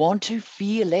who want to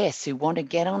fear less, who want to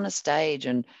get on a stage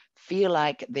and feel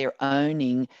like they're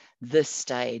owning the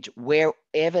stage,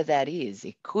 wherever that is.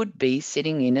 It could be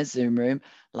sitting in a Zoom room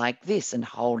like this and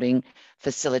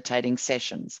facilitating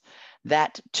sessions.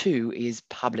 That too is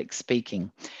public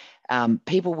speaking.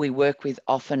 People we work with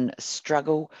often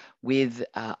struggle with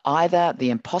either the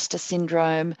imposter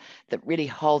syndrome that really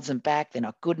holds them back. They're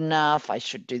not good enough. I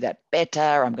should do that better.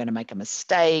 I'm going to make a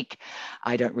mistake.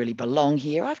 I don't really belong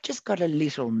here. I've just got a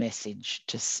little message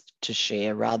to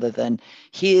share rather than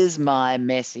here's my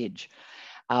message.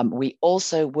 We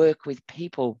also work with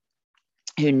people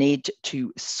who need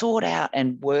to sort out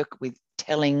and work with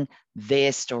telling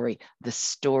their story, the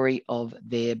story of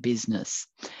their business.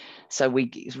 So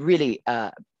we really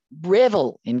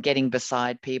revel in getting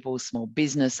beside people, small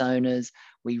business owners.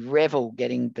 We revel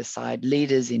getting beside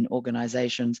leaders in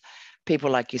organizations,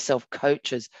 people like yourself,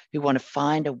 coaches who want to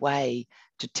find a way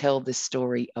to tell the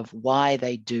story of why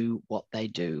they do what they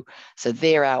do. So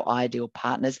they're our ideal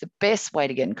partners. The best way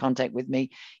to get in contact with me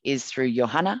is through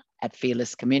Johanna at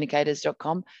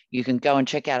fearlesscommunicators.com. You can go and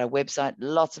check out our website.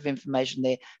 Lots of information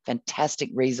there,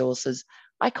 fantastic resources.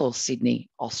 I call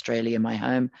Sydney, Australia, my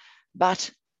home.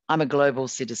 But I'm a global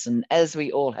citizen, as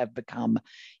we all have become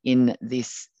in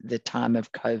the time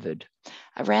of COVID.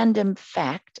 A random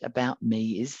fact about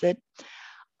me is that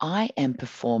I am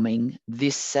performing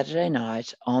this Saturday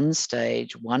night on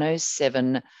stage,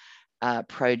 107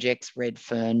 Projects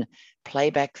Redfern,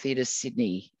 Playback Theatre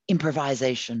Sydney,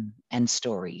 improvisation and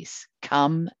stories.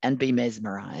 Come and be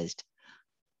mesmerised.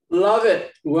 Love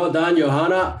it. Well done,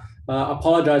 Johanna.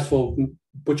 Apologize for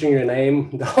butchering your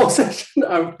name the whole session.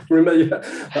 I remember you.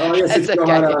 Oh, yes, it's okay.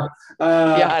 Johanna.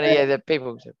 Yeah, the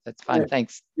people. That's fine. Yeah,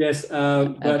 thanks. Yes,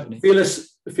 but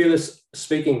fearless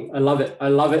speaking. I love it. I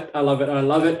love it. I love it. I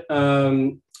love it.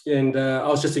 And I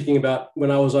was just thinking about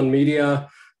when I was on media,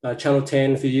 Channel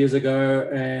 10 a few years ago,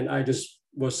 and I just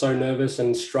was so nervous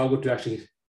and struggled to actually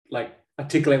like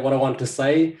articulate what I wanted to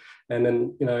say. And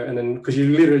then, because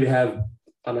you literally have,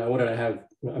 I don't know, what did I have?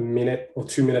 A minute or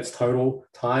 2 minutes total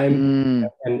time.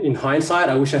 And in hindsight,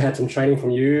 I wish I had some training from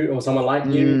you or someone like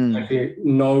you to actually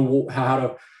know how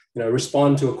to,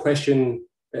 respond to a question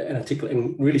and articulate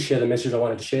and really share the message I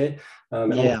wanted to share.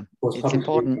 It's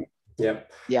important. Yeah.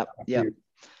 Yeah.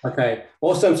 Okay,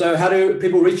 awesome. So how do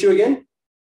people reach you again?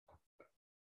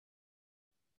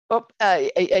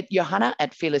 At Johanna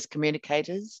at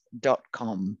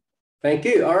fearlesscommunicators.com. Thank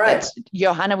you. All right. That's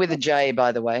Johanna with a J,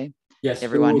 by the way. Yes.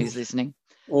 Everyone who's listening.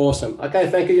 Awesome. Okay.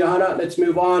 Thank you, Johanna. Let's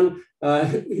move on.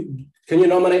 Can you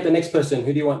nominate the next person?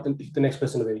 Who do you want the next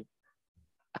person to be?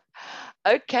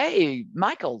 Okay,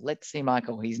 Michael. Let's see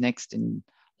Michael. He's next in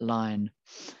line.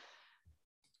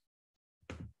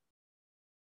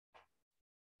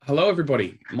 Hello,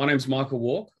 everybody. My name's Michael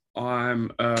Walk.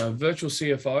 I'm a virtual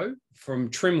CFO from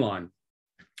Trimline.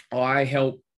 I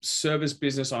help service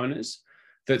business owners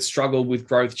that struggle with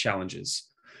growth challenges.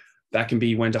 That can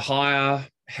be when to hire,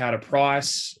 how to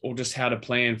price, or just how to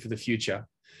plan for the future.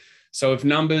 So if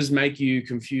numbers make you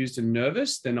confused and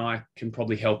nervous, then I can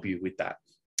probably help you with that.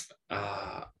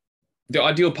 The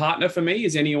ideal partner for me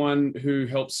is anyone who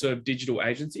helps serve digital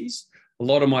agencies. A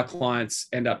lot of my clients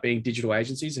end up being digital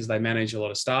agencies as they manage a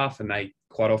lot of staff and they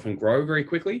quite often grow very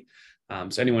quickly.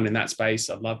 So anyone in that space,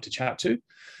 I'd love to chat to.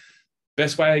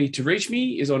 Best way to reach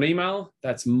me is on email.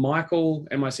 That's Michael,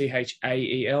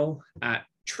 Michael, at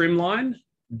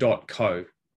trimline.co.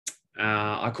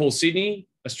 I call Sydney,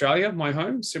 Australia, my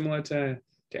home, similar to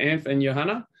Anth and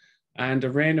Johanna. And a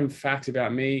random fact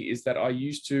about me is that I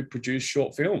used to produce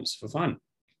short films for fun.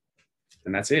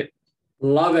 And that's it.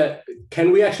 Love it.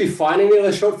 Can we actually find any of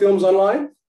the short films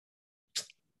online?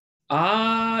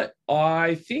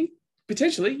 I think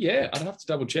potentially, yeah. I'd have to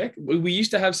double check. We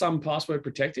used to have some password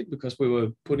protected because we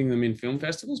were putting them in film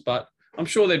festivals, but I'm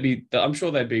sure they'd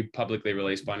be publicly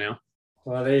released by now.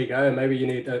 Well, there you go. Maybe you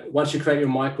need once you create your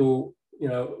Michael,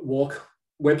 Walk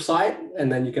website,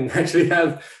 and then you can actually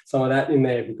have some of that in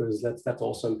there, because that's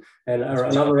awesome. And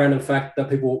another random fact that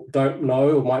people don't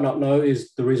know or might not know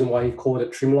is the reason why he called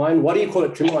it Trimline. Why do you call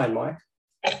it Trimline, Mike?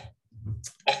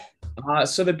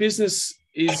 So the business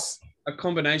is a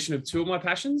combination of two of my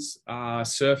passions,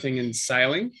 surfing and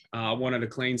sailing. I wanted a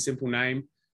clean, simple name,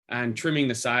 and trimming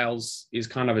the sails is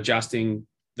kind of adjusting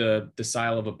the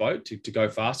sail of a boat to go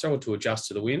faster or to adjust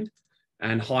to the wind.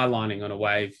 And highlining on a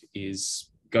wave is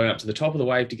going up to the top of the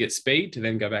wave to get speed to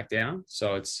then go back down.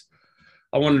 So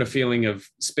I wanted a feeling of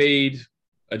speed,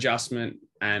 adjustment,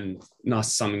 and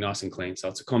something nice and clean. So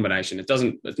it's a combination.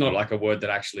 It's not like a word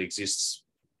that actually exists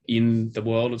in the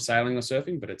world of sailing or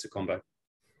surfing, but it's a combo.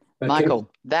 Michael,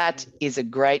 that is a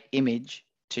great image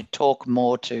to talk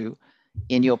more to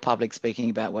in your public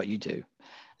speaking about what you do.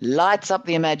 Lights up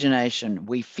the imagination.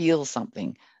 We feel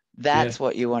something. That's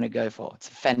what you want to go for. It's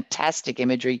fantastic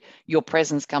imagery. Your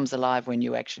presence comes alive when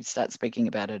you actually start speaking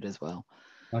about it as well.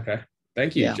 Okay.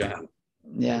 Thank you, John.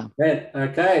 Yeah.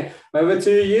 Okay. Over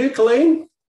to you, Colleen.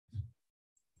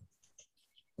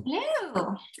 Hello.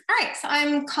 All right. So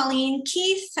I'm Colleen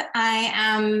Keith. I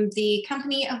am the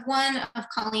company of one of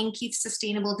Colleen Keith's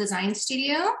Sustainable Design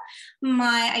Studio.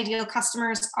 My ideal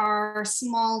customers are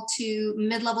small to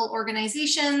mid-level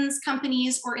organizations,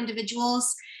 companies, or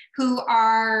individuals who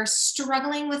are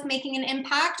struggling with making an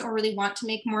impact or really want to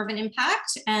make more of an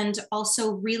impact, and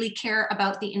also really care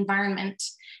about the environment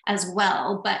as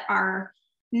well, but are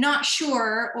not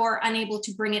sure or unable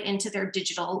to bring it into their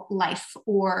digital life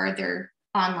or their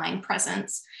online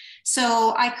presence.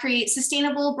 So I create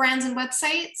sustainable brands and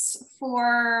websites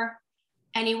for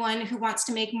anyone who wants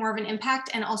to make more of an impact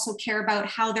and also care about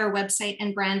how their website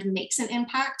and brand makes an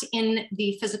impact in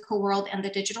the physical world and the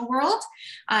digital world.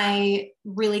 I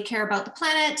really care about the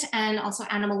planet and also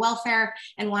animal welfare,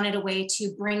 and wanted a way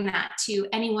to bring that to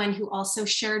anyone who also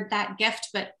shared that gift,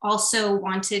 but also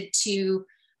wanted to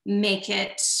make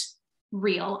it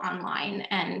real online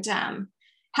and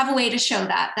have a way to show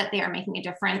that they are making a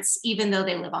difference, even though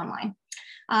they live online.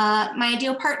 My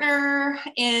ideal partner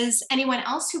is anyone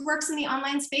else who works in the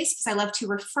online space, because I love to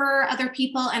refer other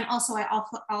people. And also I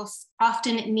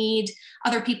often need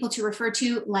other people to refer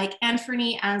to, like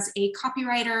Anthony as a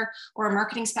copywriter or a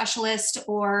marketing specialist,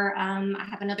 or I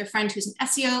have another friend who's an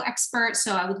SEO expert.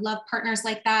 So I would love partners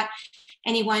like that.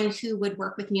 Anyone who would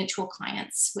work with mutual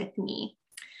clients with me.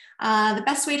 The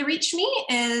best way to reach me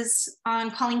is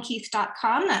on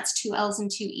colleenkeith.com. That's 2 L's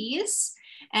and 2 E's.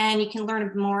 And you can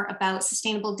learn more about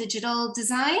sustainable digital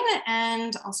design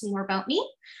and also more about me.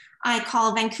 I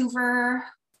call Vancouver,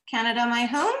 Canada, my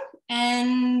home.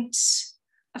 And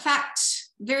a fact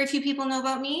very few people know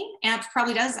about me, Amp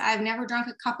probably does, I've never drunk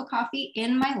a cup of coffee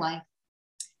in my life,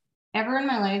 ever in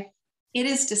my life. It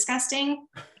is disgusting.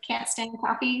 I can't stand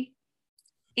coffee.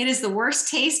 It is the worst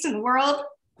taste in the world.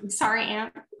 I'm sorry,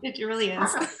 Amp. It really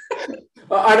is.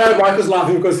 I know Michael's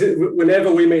laughing because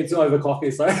whenever we meet, it's over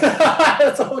coffee, so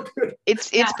it's all good.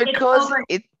 It's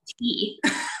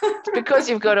because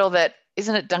you've got all that,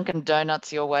 isn't it Dunkin'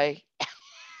 Donuts your way?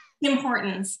 Tim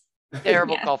Hortons.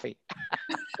 Terrible coffee.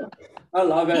 I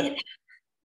love it.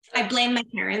 I blame my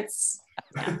parents.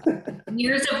 Yeah.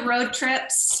 Years of road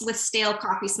trips with stale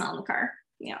coffee smell in the car.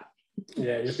 Yeah.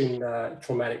 Yeah, you've been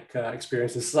traumatic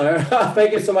experiences. So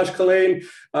thank you so much, Colleen.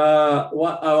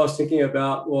 What I was thinking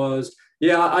about was,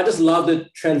 I just love the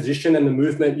transition and the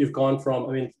movement you've gone from.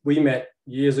 I mean, we met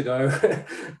years ago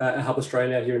at Hub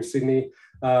Australia here in Sydney,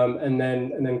 and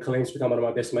then Colleen's become one of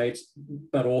my best mates.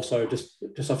 But also, just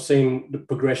I've seen the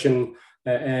progression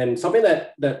and something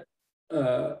that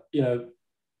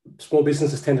small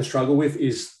businesses tend to struggle with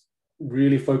is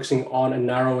really focusing on and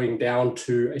narrowing down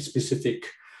to a specific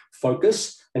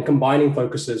focus and combining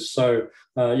focuses. So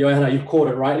Johanna, you caught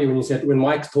it rightly when you said, when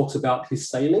Mike talks about his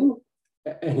sailing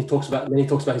and he talks about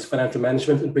his financial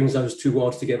management and brings those two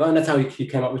worlds together, and that's how he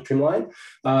came up with Trimline.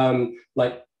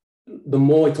 Like the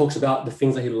more he talks about the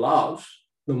things that he loves,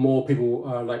 the more people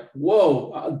are like,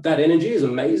 whoa, that energy is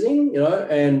amazing,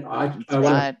 and I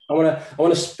want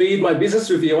to speed my business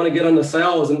with you. I want to get on the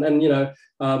sails and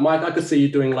Mike, I could see you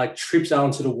doing like trips out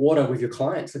into the water with your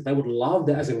clients. Like they would love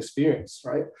that as an experience,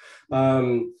 right?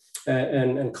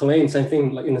 And Colleen, same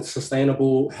thing, like in a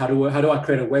sustainable, how do I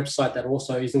create a website that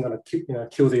also isn't going to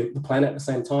kill the planet at the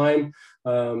same time?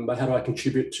 But how do I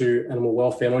contribute to animal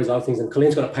welfare and all these other things? And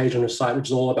Colleen's got a page on her site which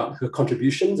is all about her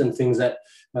contributions and things that,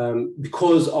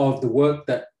 because of the work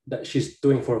that that she's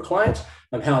doing for a client,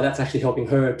 and how that's actually helping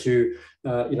her to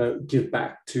give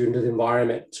back to the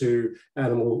environment, to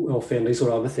animal welfare, and these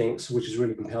sort of other things, which is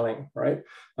really compelling, right?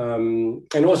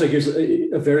 And also gives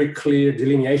a very clear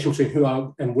delineation between who I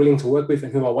am willing to work with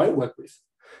and who I won't work with.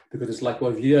 Because it's like,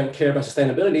 well, if you don't care about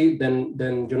sustainability,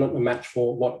 then you're not a match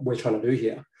for what we're trying to do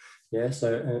here. Yeah.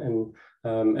 So and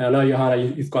I know, Johanna,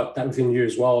 you've got that within you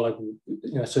as well, like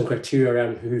certain criteria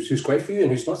around who's great for you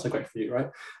and who's not so great for you, right?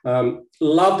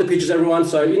 Love the pictures, everyone.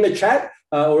 So in the chat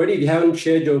already, if you haven't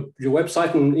shared your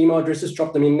website and email addresses,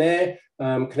 drop them in there.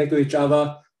 Connect with each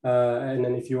other, and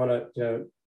then if you want to,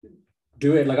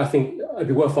 do it. Like, I think it'd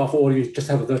be worthwhile for all of you just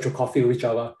to have a virtual coffee with each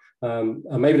other.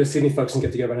 Maybe the Sydney folks can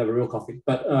get together and have a real coffee,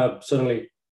 but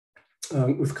certainly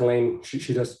with Colleen,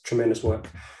 she does tremendous work.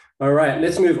 All right,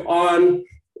 let's move on.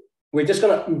 We're just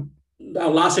our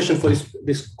last session for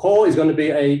this call is going to be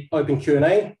a open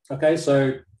Q&A. Okay,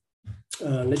 so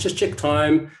let's just check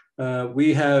time.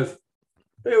 We're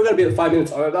going to be at 5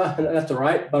 minutes over, and that's all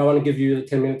right, but I want to give you the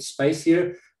 10 minutes space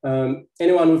here.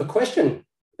 Anyone with a question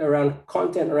around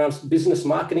content, around business,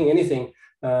 marketing, anything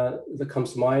that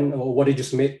comes to mind, or what did you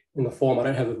submit in the form? I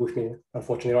don't have it with me,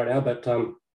 unfortunately, right now, but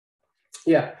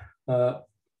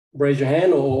raise your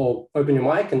hand or open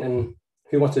your mic, and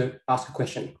who wants to ask a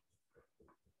question?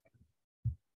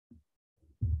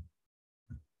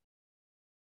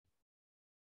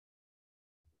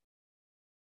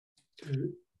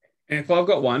 If I've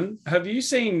got one, have you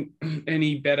seen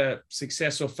any better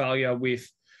success or failure with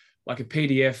like a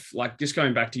PDF, like just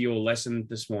going back to your lesson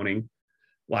this morning,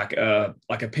 like a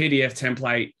PDF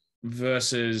template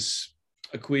versus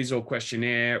a quiz or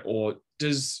questionnaire? Or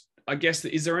is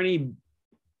there any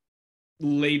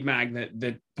lead magnet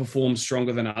that performs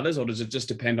stronger than others, or does it just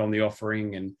depend on the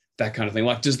offering and that kind of thing?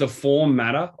 Like, does the form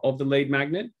matter of the lead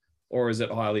magnet, or is it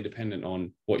highly dependent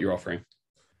on what you're offering?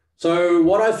 So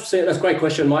what I've seen, that's a great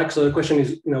question, Mike. So the question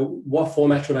is, what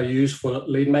format should I use for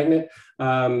lead magnet?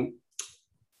 I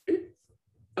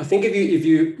think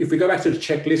if we go back to the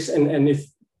checklist, and if,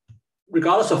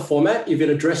 regardless of format, if it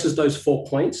addresses those 4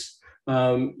 points,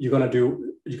 you're gonna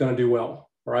do well,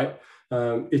 right?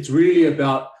 It's really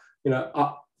about,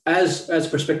 as a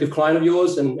prospective client of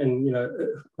yours, and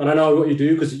I know what you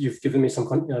do because you've given me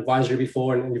some advisory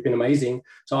before, and you've been amazing.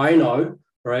 So I know,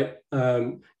 right?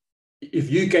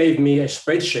 If you gave me a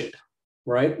spreadsheet,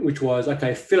 right, which was,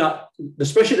 okay, fill out the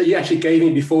spreadsheet that you actually gave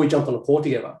me before we jumped on a call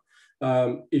together.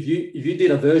 If you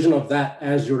did a version of that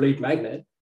as your lead magnet,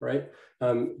 right,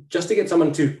 just to get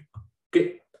someone to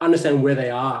understand where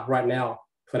they are right now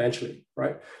financially,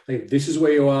 right? Like, this is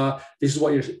where you are. This is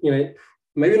what you're,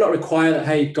 maybe not require that,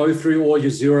 hey, go through all your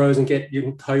zeros and get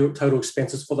your total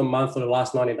expenses for the month or the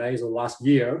last 90 days or last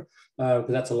year, because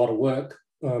that's a lot of work.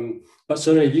 But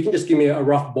certainly if you can just give me a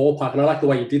rough ballpark, and I like the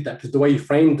way you did that, because the way you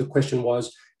framed the question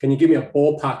was, can you give me a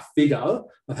ballpark figure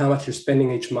of how much you're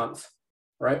spending each month,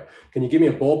 right? Can you give me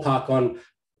a ballpark on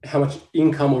how much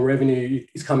income or revenue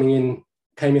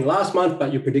came in last month,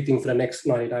 but you're predicting for the next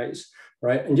 90 days,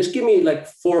 right? And just give me like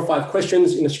 4 or 5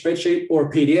 questions in a spreadsheet or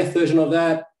a PDF version of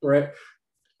that, right?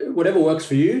 Whatever works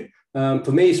for you.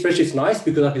 For me, spreadsheet's nice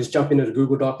because I can just jump into the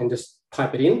Google Doc and just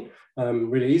type it in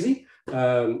really easy.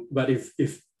 But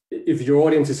if your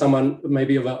audience is someone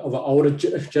maybe of an older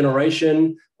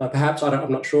generation, perhaps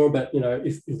I'm not sure, but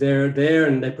if they're there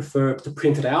and they prefer to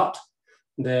print it out,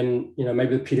 then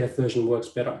maybe the PDF version works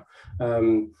better.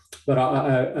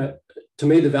 But to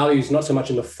me, the value is not so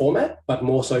much in the format, but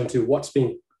more so into what's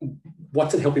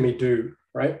it helping me do,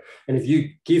 right? And if you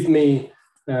give me,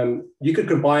 you could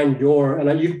combine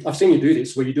I've seen you do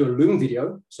this where you do a Loom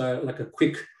video, so like a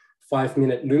quick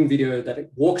 5-minute Loom video that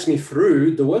walks me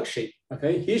through the worksheet.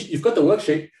 Okay, you've got the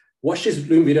worksheet. Watch this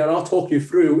Loom video, and I'll talk you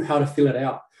through how to fill it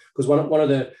out. Because one of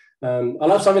the I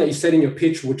love something that you said in your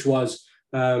pitch, which was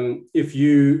if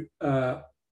you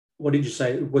what did you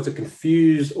say? Was it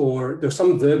confused, or there's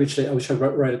some verbiage that I wish I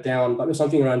wrote it down, but there's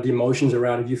something around the emotions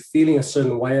around if you're feeling a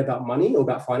certain way about money or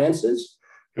about finances.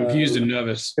 Confused and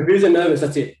nervous. Confused and nervous.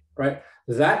 That's it, right?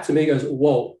 That to me goes,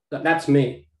 whoa, that's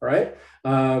me, right?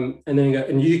 And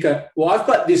then you go, well, I've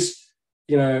got this,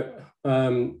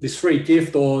 this free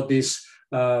gift or this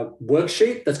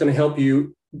worksheet that's going to help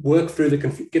you work through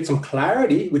get some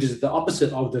clarity, which is the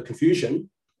opposite of the confusion,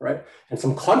 right? And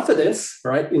some confidence,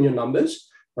 right, in your numbers,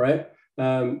 right?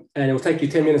 And it will take you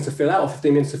 10 minutes to fill out or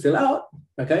 15 minutes to fill out,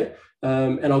 okay?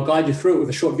 And I'll guide you through it with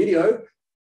a short video.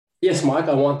 Yes, Mike,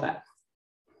 I want that,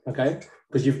 okay?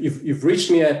 Because you've reached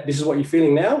me at this is what you're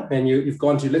feeling now, and you've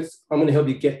gone to I'm going to help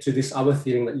you get to this other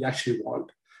feeling that you actually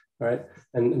want, right?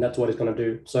 And that's what it's going to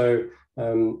do. So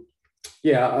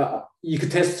you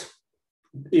could test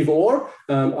either or,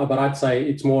 but I'd say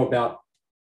it's more about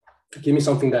give me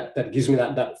something that gives me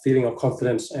that feeling of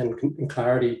confidence and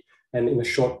clarity, and in a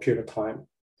short period of time.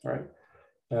 All right.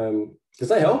 Does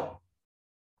that help?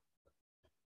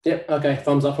 Yep. Okay.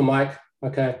 Thumbs up for Mike.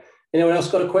 Okay. Anyone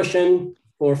else got a question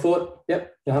or a thought?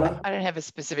 Yep. Johanna? I don't have a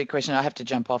specific question. I have to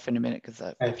jump off in a minute because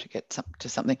I have to get to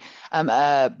something.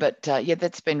 But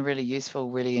that's been really useful,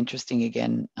 really interesting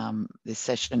again, this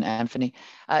session, Anthony.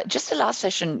 Just the last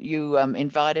session, you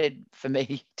invited for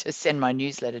me to send my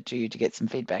newsletter to you to get some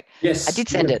feedback. Yes. I did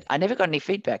send it. I never got any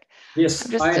feedback. Yes.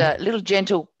 Just a little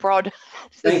gentle prod to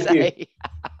Thank say. you.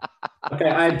 Okay,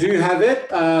 I do have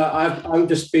it. I've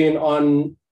just been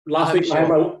on last week. Sure. I had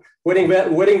my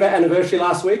wedding anniversary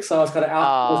last week, so I was kind of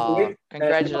out this week.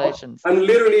 Congratulations! I'm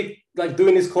literally like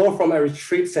doing this call from a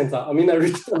retreat center. I'm doing a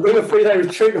 3-day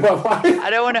retreat with my wife.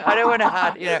 I don't want to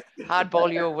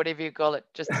hardball you or whatever you call it.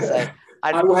 Just to say,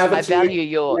 I value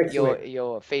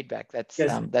your feedback.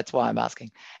 That's why I'm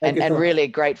asking, and really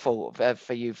grateful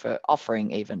for you for offering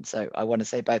even. So I want to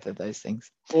say both of those things.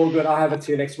 All good. I'll have it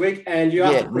to you next week. And you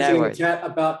asked a question in the chat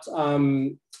about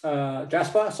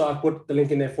Jasper, so I put the link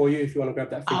in there for you if you want to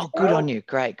grab that. Oh, good on you.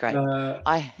 Great.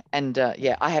 I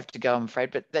have to go, I'm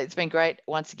afraid, but it's been great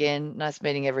once again. Nice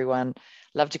meeting everyone.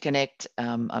 Love to connect.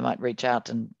 I might reach out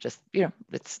and just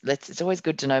it's always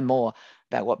good to know more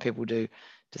about what people do,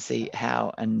 to see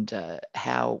how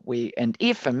we, and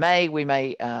if and we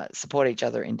may support each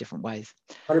other in different ways.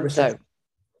 100%. So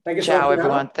thank you. Ciao,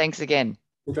 everyone. Thanks again.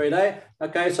 Enjoy your day.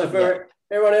 Okay, so for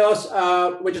everyone else,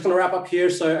 we're just going to wrap up here.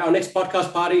 So our next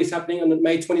podcast party is happening on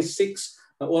May 26th.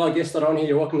 All our guests that are on here,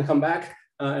 you're welcome to come back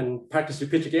and practice your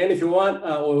pitch again if you want,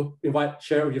 or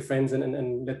share it with your friends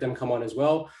and let them come on as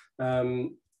well.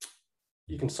 You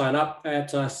can sign up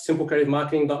at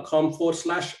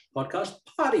simplecreativemarketing.com/podcast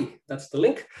party. That's the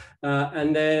link.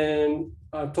 And then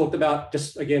I've talked about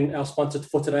just, again, our sponsor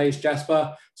for today is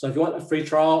Jasper. So if you want a free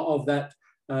trial of that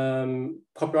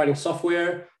copywriting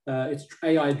software, it's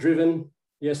AI driven.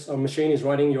 Yes, a machine is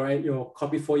writing your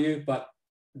copy for you, but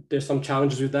there's some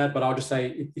challenges with that, but I'll just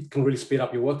say it can really speed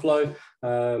up your workflow.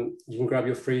 You can grab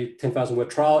your free 10,000 word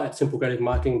trial at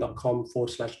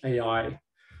simplecreativemarketing.com/AI.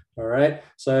 All right.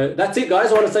 So that's it,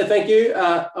 guys. I want to say thank you.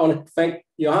 I want to thank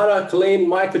Johanna, Colleen,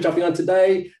 Mike for jumping on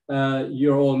today.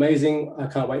 You're all amazing. I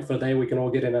can't wait for the day we can all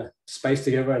get in a space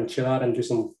together and chill out and do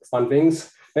some fun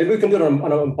things. Maybe we can do it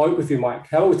on a boat with you, Mike.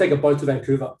 How about we take a boat to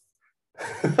Vancouver?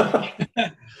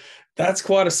 That's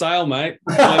quite a sail, mate.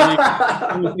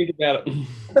 Let me think about it.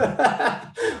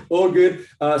 All good.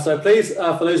 So please,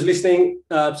 for those listening,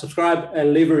 subscribe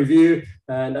and leave a review,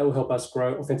 and that will help us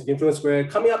grow Authentic Influence. We're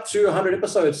coming up to 100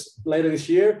 episodes later this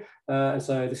year, and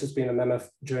so this has been a mammoth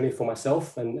journey for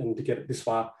myself and to get it this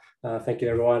far. Thank you,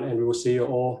 everyone, and we will see you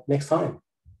all next time.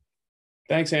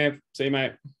 Thanks, Amp. See you,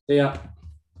 mate. See ya.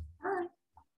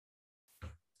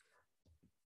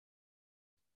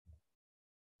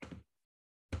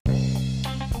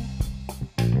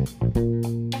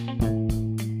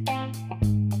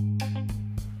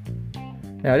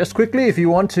 Now, just quickly, if you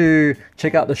want to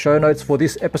check out the show notes for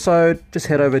this episode, just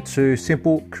head over to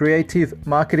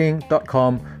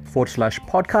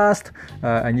simplecreativemarketing.com/podcast,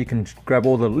 and you can grab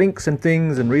all the links and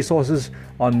things and resources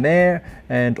on there.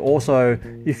 And also,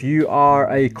 if you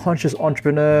are a conscious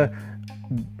entrepreneur,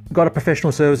 got a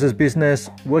professional services business,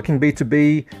 working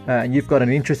B2B, and you've got an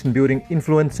interest in building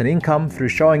influence and income through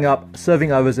showing up, serving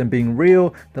others, and being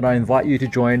real, then I invite you to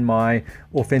join my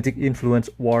Authentic Influence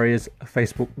Warriors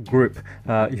Facebook group.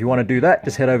 If you want to do that,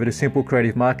 just head over to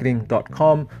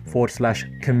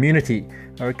simplecreativemarketing.com/community.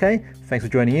 Okay, thanks for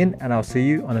joining in, and I'll see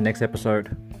you on the next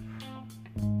episode.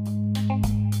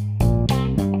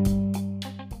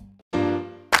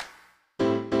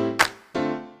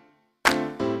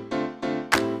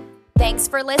 Thanks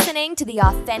for listening to the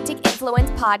Authentic Influence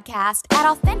podcast at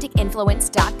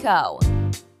AuthenticInfluence.co.